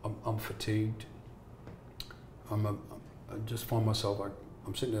 I'm fatigued. I just find myself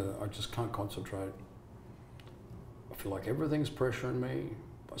I'm sitting there. I just can't concentrate. I feel like everything's pressuring me.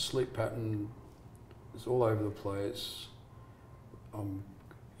 My sleep pattern is all over the place.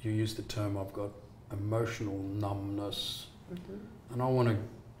 You use the term, I've got emotional numbness, and I want to,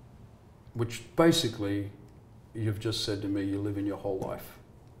 which basically you've just said to me, you live in your whole life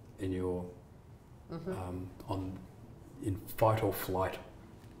in your in fight or flight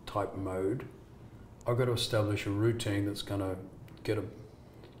type mode. I've got to establish a routine that's going to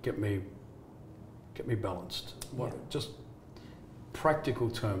get me balanced. Just practical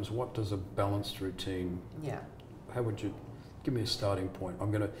terms, what does a balanced routine? Yeah. How would you give me a starting point?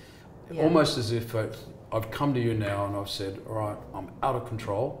 I'm going to almost as if I've come to you now and I've said, all right, I'm out of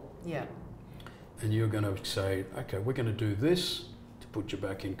control. Yeah. And you're going to say, okay, we're going to do this to put you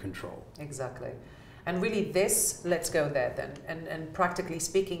back in control. Exactly. And really this, let's go there then. And practically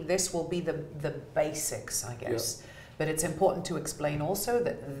speaking, this will be the basics, I guess. Yeah. But it's important to explain also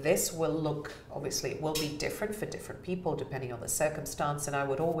that this will look, obviously it will be different for different people depending on the circumstance. And I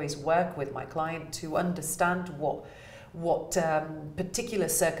would always work with my client to understand what particular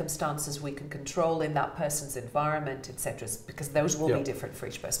circumstances we can control in that person's environment, etc. Because those will be different for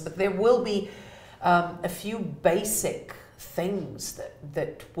each person. But there will be a few basic things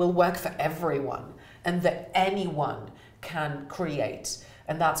that will work for everyone and that anyone can create.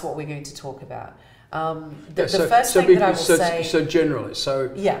 And that's what we're going to talk about. The first thing that I will say... So generally,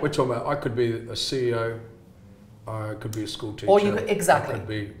 we're talking about, I could be a CEO, I could be a school teacher. Or you could, exactly. I could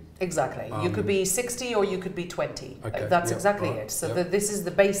be, exactly. You could be 60 or you could be 20. Okay, that's exactly it. So this is the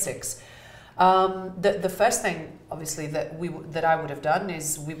basics. The first thing, obviously, that I would have done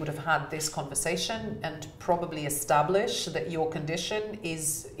is we would have had this conversation and probably establish that your condition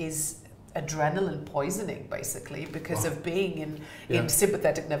is adrenaline poisoning, basically, because of being in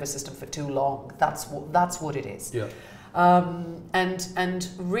sympathetic nervous system for too long. That's what it is. Yeah. And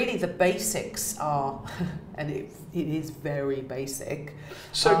really the basics are, and it is very basic.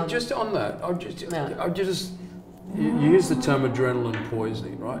 So just on that, I'll just you use the term adrenaline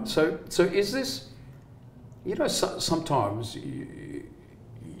poisoning, right? So is this, sometimes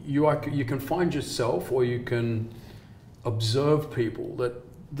you can find yourself, or you can observe people that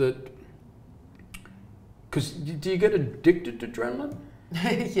because do you get addicted to adrenaline?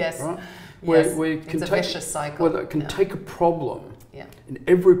 Yes. Right? Yes. Where it can it's a vicious cycle. Where it can take a problem, and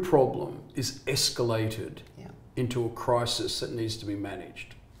every problem is escalated into a crisis that needs to be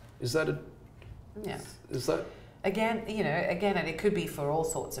managed. Is that Is that? Again, and it could be for all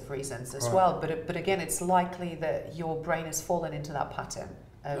sorts of reasons as well. But again, it's likely that your brain has fallen into that pattern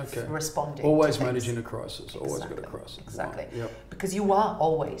of responding. Always to managing a crisis. Always got a crisis. Exactly. Right. Yep. Because you are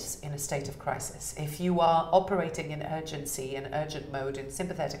always in a state of crisis. If you are operating in urgency and urgent mode in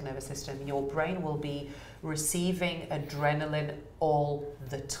sympathetic nervous system, your brain will be receiving adrenaline all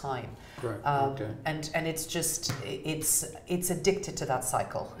the time. Great. And it's just it's addicted to that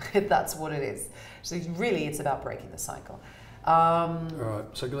cycle. That's what it is. So really, it's about breaking the cycle. All right.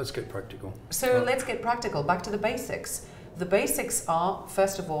 So let's get practical. Let's get practical. Back to the basics. The basics are,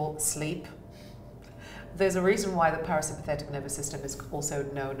 first of all, sleep. There's a reason why the parasympathetic nervous system is also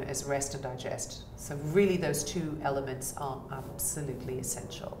known as rest and digest. So really those two elements are absolutely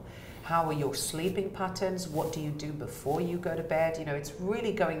essential. How are your sleeping patterns? What do you do before you go to bed? It's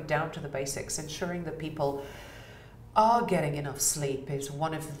really going down to the basics, ensuring that people are getting enough sleep is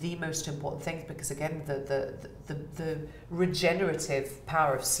one of the most important things, because again the regenerative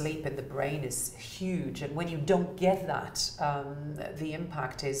power of sleep in the brain is huge, and when you don't get that, the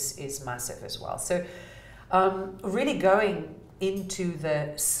impact is massive as well. So really going into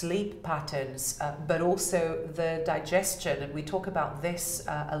the sleep patterns, but also the digestion, and we talk about this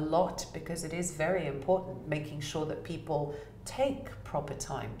a lot because it is very important, making sure that people take proper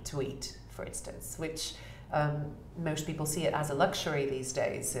time to eat, for instance, which most people see it as a luxury these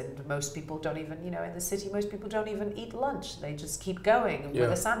days, and most people don't even, in the city, most people don't even eat lunch. They just keep going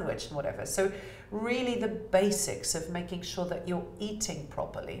with a sandwich and whatever. So really the basics of making sure that you're eating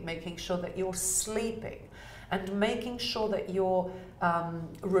properly, making sure that you're sleeping, and making sure that you're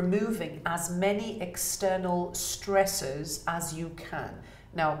removing as many external stressors as you can.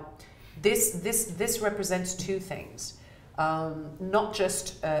 Now, this represents two things. Not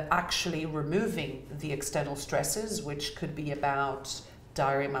just actually removing the external stresses, which could be about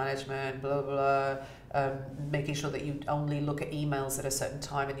diary management, blah, blah, blah, making sure that you only look at emails at a certain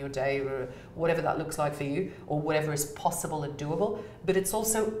time in your day, or whatever that looks like for you, or whatever is possible and doable, but it's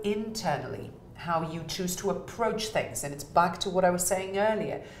also internally how you choose to approach things. And it's back to what I was saying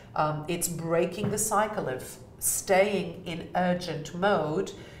earlier. It's breaking the cycle of staying in urgent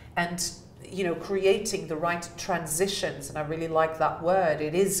mode and creating the right transitions, and I really like that word.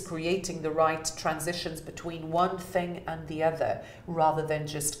 It is creating the right transitions between one thing and the other, rather than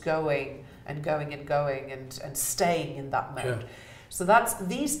just going and going and going and staying in that mode. Yeah. So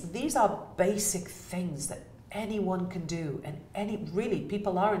these are basic things that anyone can do, and really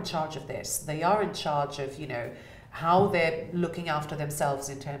people are in charge of this. They are in charge of how they're looking after themselves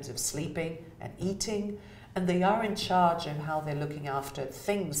in terms of sleeping and eating, and they are in charge of how they're looking after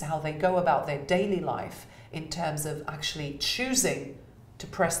things, how they go about their daily life in terms of actually choosing to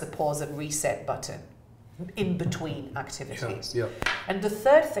press the pause and reset button in between activities. Yeah. And the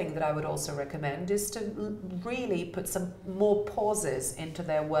third thing that I would also recommend is to really put some more pauses into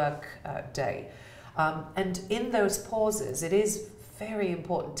their work day. And in those pauses, it is very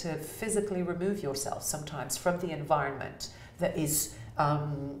important to physically remove yourself sometimes from the environment that is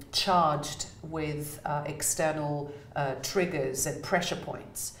charged with external triggers and pressure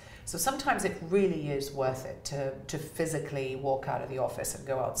points. So sometimes it really is worth it to physically walk out of the office and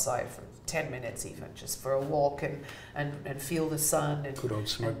go outside for 10 minutes even, just for a walk and feel the sun. And, good old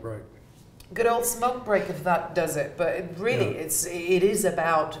smoke break. Good old smoke break, if that does it. But it really, it is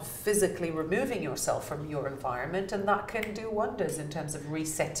about physically removing yourself from your environment, and that can do wonders in terms of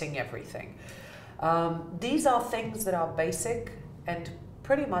resetting everything. These are things that are basic, and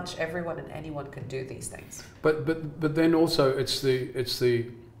pretty much everyone and anyone can do these things. But then also it's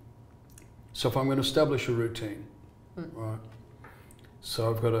the so if I'm going to establish a routine, right? So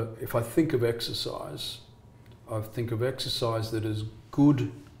I've got to, if I think of exercise, I think of exercise that is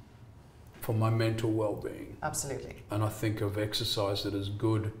good for my mental well-being. Absolutely. And I think of exercise that is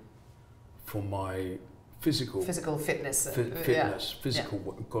good for my physical fitness. Physical,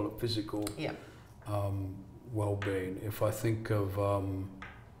 call it physical well-being. If I think of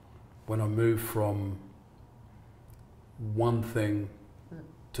when I move from one thing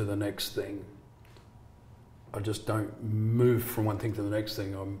to the next thing, I just don't move from one thing to the next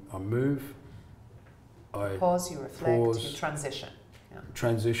thing. I move, I pause, you reflect, you transition.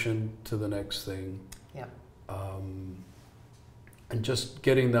 Transition to the next thing. Yeah. And just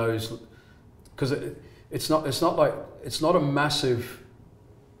getting those, because it's not a massive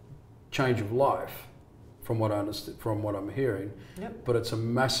change of life from what I understand, from what I'm hearing, but it's a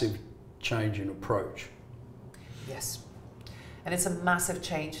massive change in approach. Yes. And it's a massive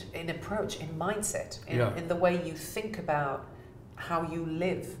change in approach, in mindset, in the way you think about how you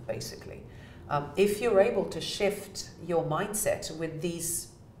live, basically. If you're able to shift your mindset with these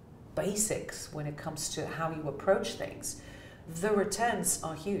basics when it comes to how you approach things, the returns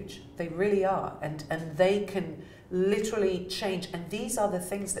are huge. They really are. And they can literally change. And these are the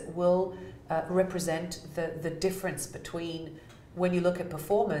things that will represent the difference between, when you look at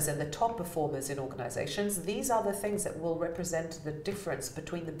performers and the top performers in organizations, these are the things that will represent the difference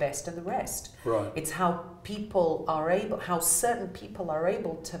between the best and the rest. Right. It's how certain people are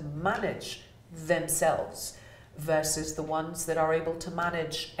able to manage themselves versus the ones that are able to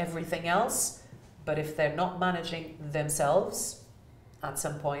manage everything else. But if they're not managing themselves, at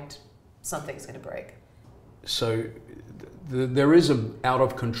some point, something's going to break. So there is an out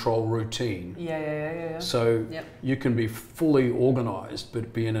of control routine. Yeah. So you can be fully organized,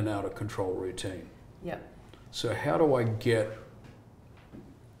 but be in an out of control routine. Yeah. So how do I get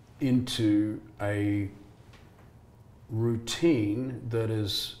into a routine that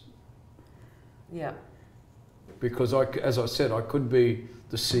is... Yeah. Because as I said, I could be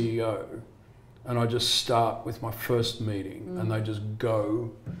the CEO and I just start with my first meeting and they just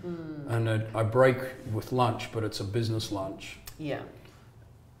go and I break with lunch, but it's a business lunch. Yeah.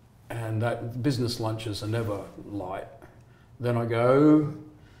 And that business lunches are never light. Then I go,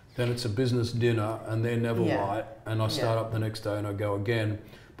 then it's a business dinner and they're never light, and I start up the next day and I go again.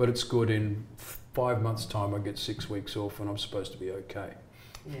 But it's good, in 5 months' time I get 6 weeks off and I'm supposed to be okay.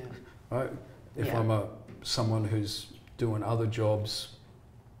 Yeah. Right? If I'm someone who's doing other jobs,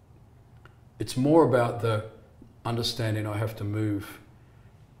 it's more about the understanding I have to move.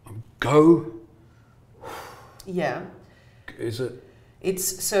 Go. Yeah. Is it?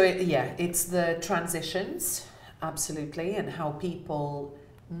 It's the transitions, absolutely, and how people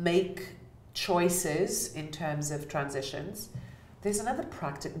make choices in terms of transitions. There's another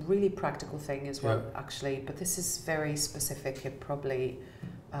really practical thing as well, actually, but this is very specific. It probably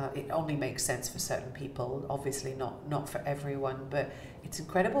it only makes sense for certain people, obviously not for everyone, but it's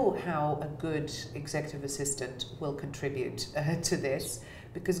incredible how a good executive assistant will contribute to this,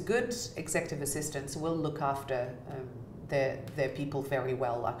 because good executive assistants will look after their people very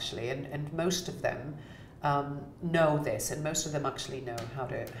well, actually, and most of them know this, and most of them actually know how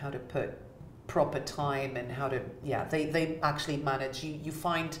to put proper time and how to they actually manage. You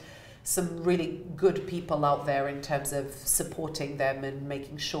find some really good people out there in terms of supporting them and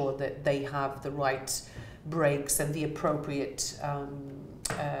making sure that they have the right breaks and the appropriate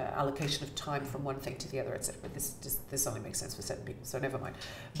allocation of time from one thing to the other, etc. But this only makes sense for certain people, so never mind.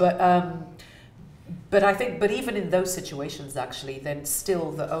 But But I think, but even in those situations, actually, then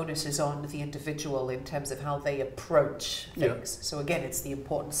still the onus is on the individual in terms of how they approach things. So again, it's the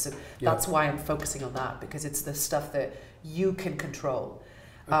importance of, that's why I'm focusing on that, because it's the stuff that you can control.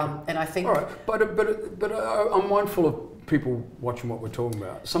 Okay. And I think... All right, but I'm mindful of people watching what we're talking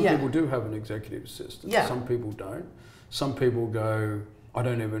about. Some people do have an executive assistant. Some people don't. Some people go, I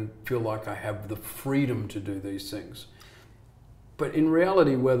don't even feel like I have the freedom to do these things. But in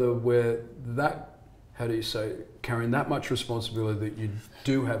reality, whether we're that, how do you say, carrying that much responsibility that you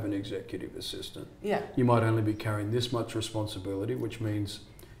do have an executive assistant, you might only be carrying this much responsibility, which means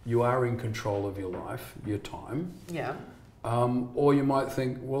you are in control of your life, your time. Or you might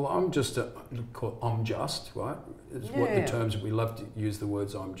think, well, I'm just, right? It's what the terms, we love to use the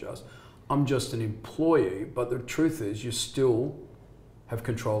words I'm just an employee, but the truth is you still have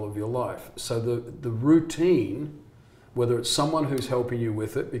control of your life. So the routine, whether it's someone who's helping you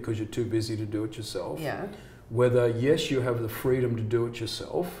with it because you're too busy to do it yourself, whether, yes, you have the freedom to do it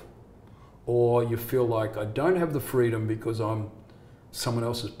yourself, or you feel like I don't have the freedom because someone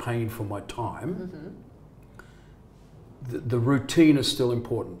else is paying for my time, the routine is still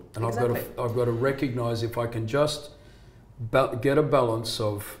important. And I've got to recognize if I can just get a balance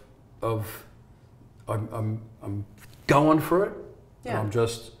of I'm going for it, and I'm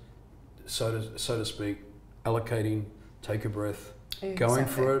just, so to speak, allocating, take a breath, going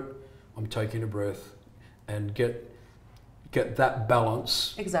for it, I'm taking a breath, and get that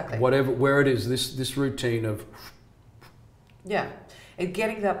balance. Where it is, this routine of... And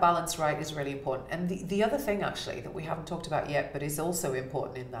getting that balance right is really important. And the other thing, actually, that we haven't talked about yet, but is also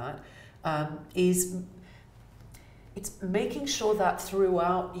important in that, is it's making sure that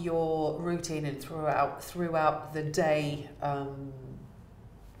throughout your routine and throughout the day,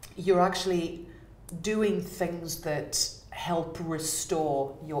 you're actually doing things that help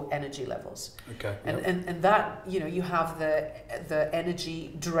restore your energy levels. And that, you have the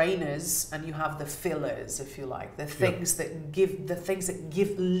energy drainers and you have the fillers, if you like, the things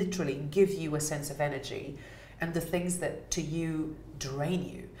that literally give you a sense of energy, and the things that to you drain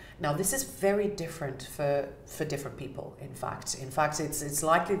you. Now, this is very different for different people. In fact, it's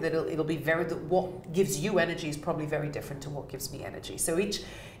likely that it'll be what gives you energy is probably very different to what gives me energy. So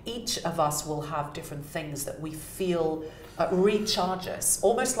each of us will have different things that we feel recharge us,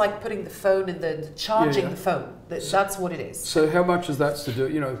 almost like putting the phone in charging the phone. That's what it is. So how much is that to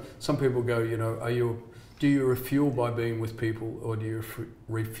do? Some people go, do you refuel by being with people, or do you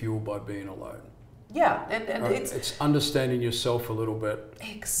refuel by being alone? And right? It's understanding yourself a little bit.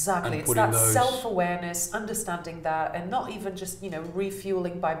 Exactly, it's that self-awareness, understanding that, and not even just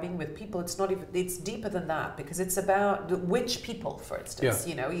refueling by being with people. It's deeper than that, because it's about which people, for instance.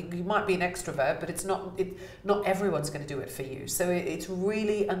 You might be an extrovert, but it's not everyone's going to do it for you. So it's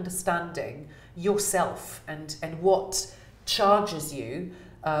really understanding yourself and what charges you,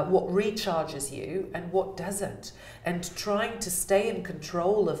 what recharges you, and what doesn't, and trying to stay in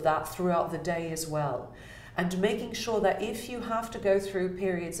control of that throughout the day as well, and making sure that if you have to go through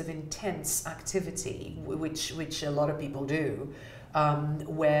periods of intense activity, which a lot of people do,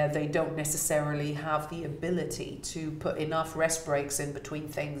 where they don't necessarily have the ability to put enough rest breaks in between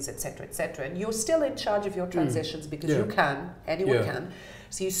things, etc., and you're still in charge of your transitions, because you can, anyone can.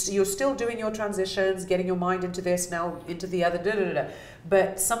 So you're still doing your transitions, getting your mind into this, now into the other,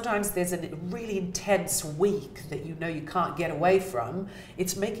 But sometimes there's a really intense week that you can't get away from.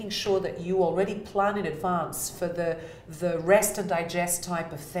 It's making sure that you already plan in advance for the rest and digest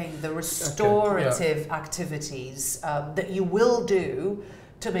type of thing, the restorative activities that you will do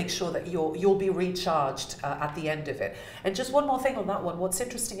to make sure that you'll be recharged at the end of it. And just one more thing on that one. What's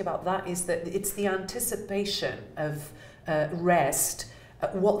interesting about that is that it's the anticipation of rest,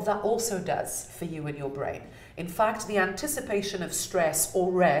 what that also does for you and your brain. In fact, the anticipation of stress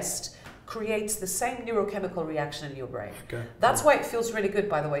or rest creates the same neurochemical reaction in your brain. That's why it feels really good,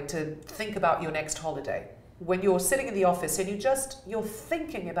 by the way, to think about your next holiday. When you're sitting in the office and you're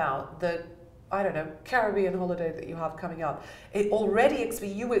thinking about the, Caribbean holiday that you have coming up, you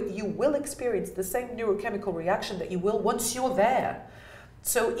will experience the same neurochemical reaction that you will once you're there.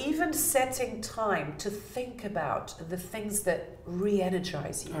 So even setting time to think about the things that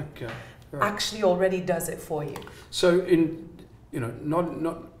re-energize you actually already does it for you. So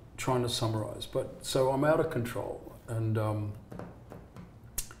not trying to summarize, but so I'm out of control, and I'm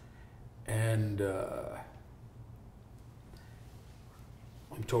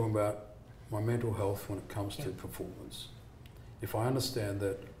talking about my mental health when it comes to performance. If I understand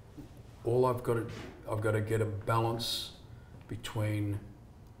that I've got to get a balance between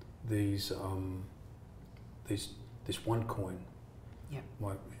this one coin,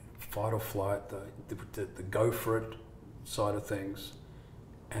 fight or flight, the go for it side of things,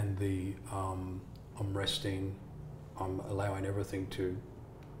 and the I'm resting, I'm allowing everything to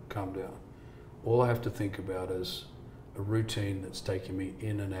calm down. All I have to think about is a routine that's taking me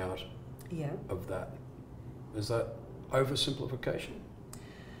in and out of that. Is that oversimplification?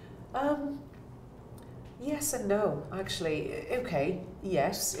 Yes and no, actually. Okay,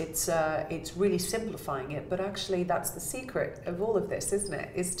 yes, it's really simplifying it, but actually that's the secret of all of this, isn't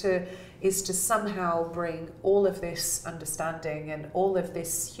it? Is to somehow bring all of this understanding and all of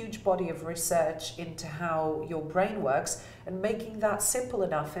this huge body of research into how your brain works and making that simple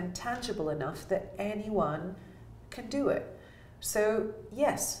enough and tangible enough that anyone can do it. So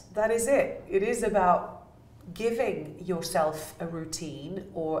yes, that is it. It is about giving yourself a routine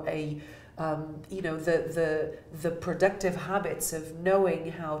or a the productive habits of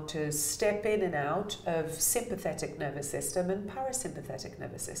knowing how to step in and out of sympathetic nervous system and parasympathetic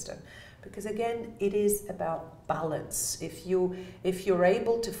nervous system, because again, it is about balance. If you're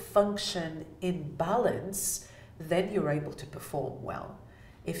able to function in balance, then you're able to perform well.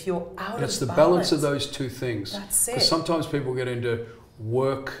 If you're out of balance, it's the balance of those two things. That's it. Because sometimes people get into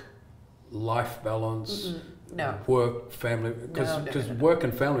work-life balance. No. Work, family, because work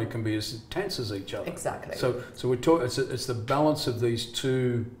and family can be as intense as each other. Exactly. So we're talking. It's the balance of these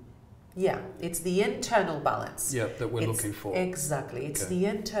two. Yeah, it's the internal balance. Yeah, that we're looking for. Exactly, it's the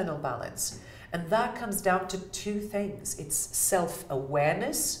internal balance, and that comes down to two things. It's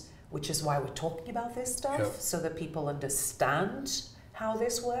self-awareness, which is why we're talking about this stuff, so that people understand how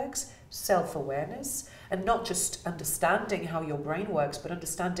this works. Self-awareness, and not just understanding how your brain works, but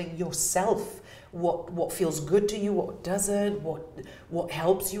understanding yourself. What feels good to you, what doesn't, what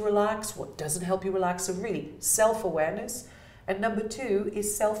helps you relax, what doesn't help you relax. So really, self-awareness. And number two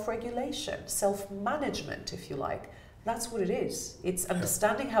is self-regulation, self-management, if you like. That's what it is. It's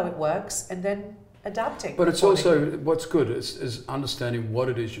understanding how it works and then adapting. But it's also, what's good is understanding what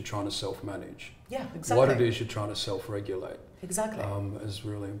it is you're trying to self-manage. Yeah, exactly. What it is you're trying to self-regulate. Exactly. Is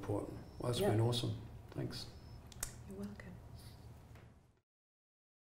really important. Well, that's been awesome. Thanks.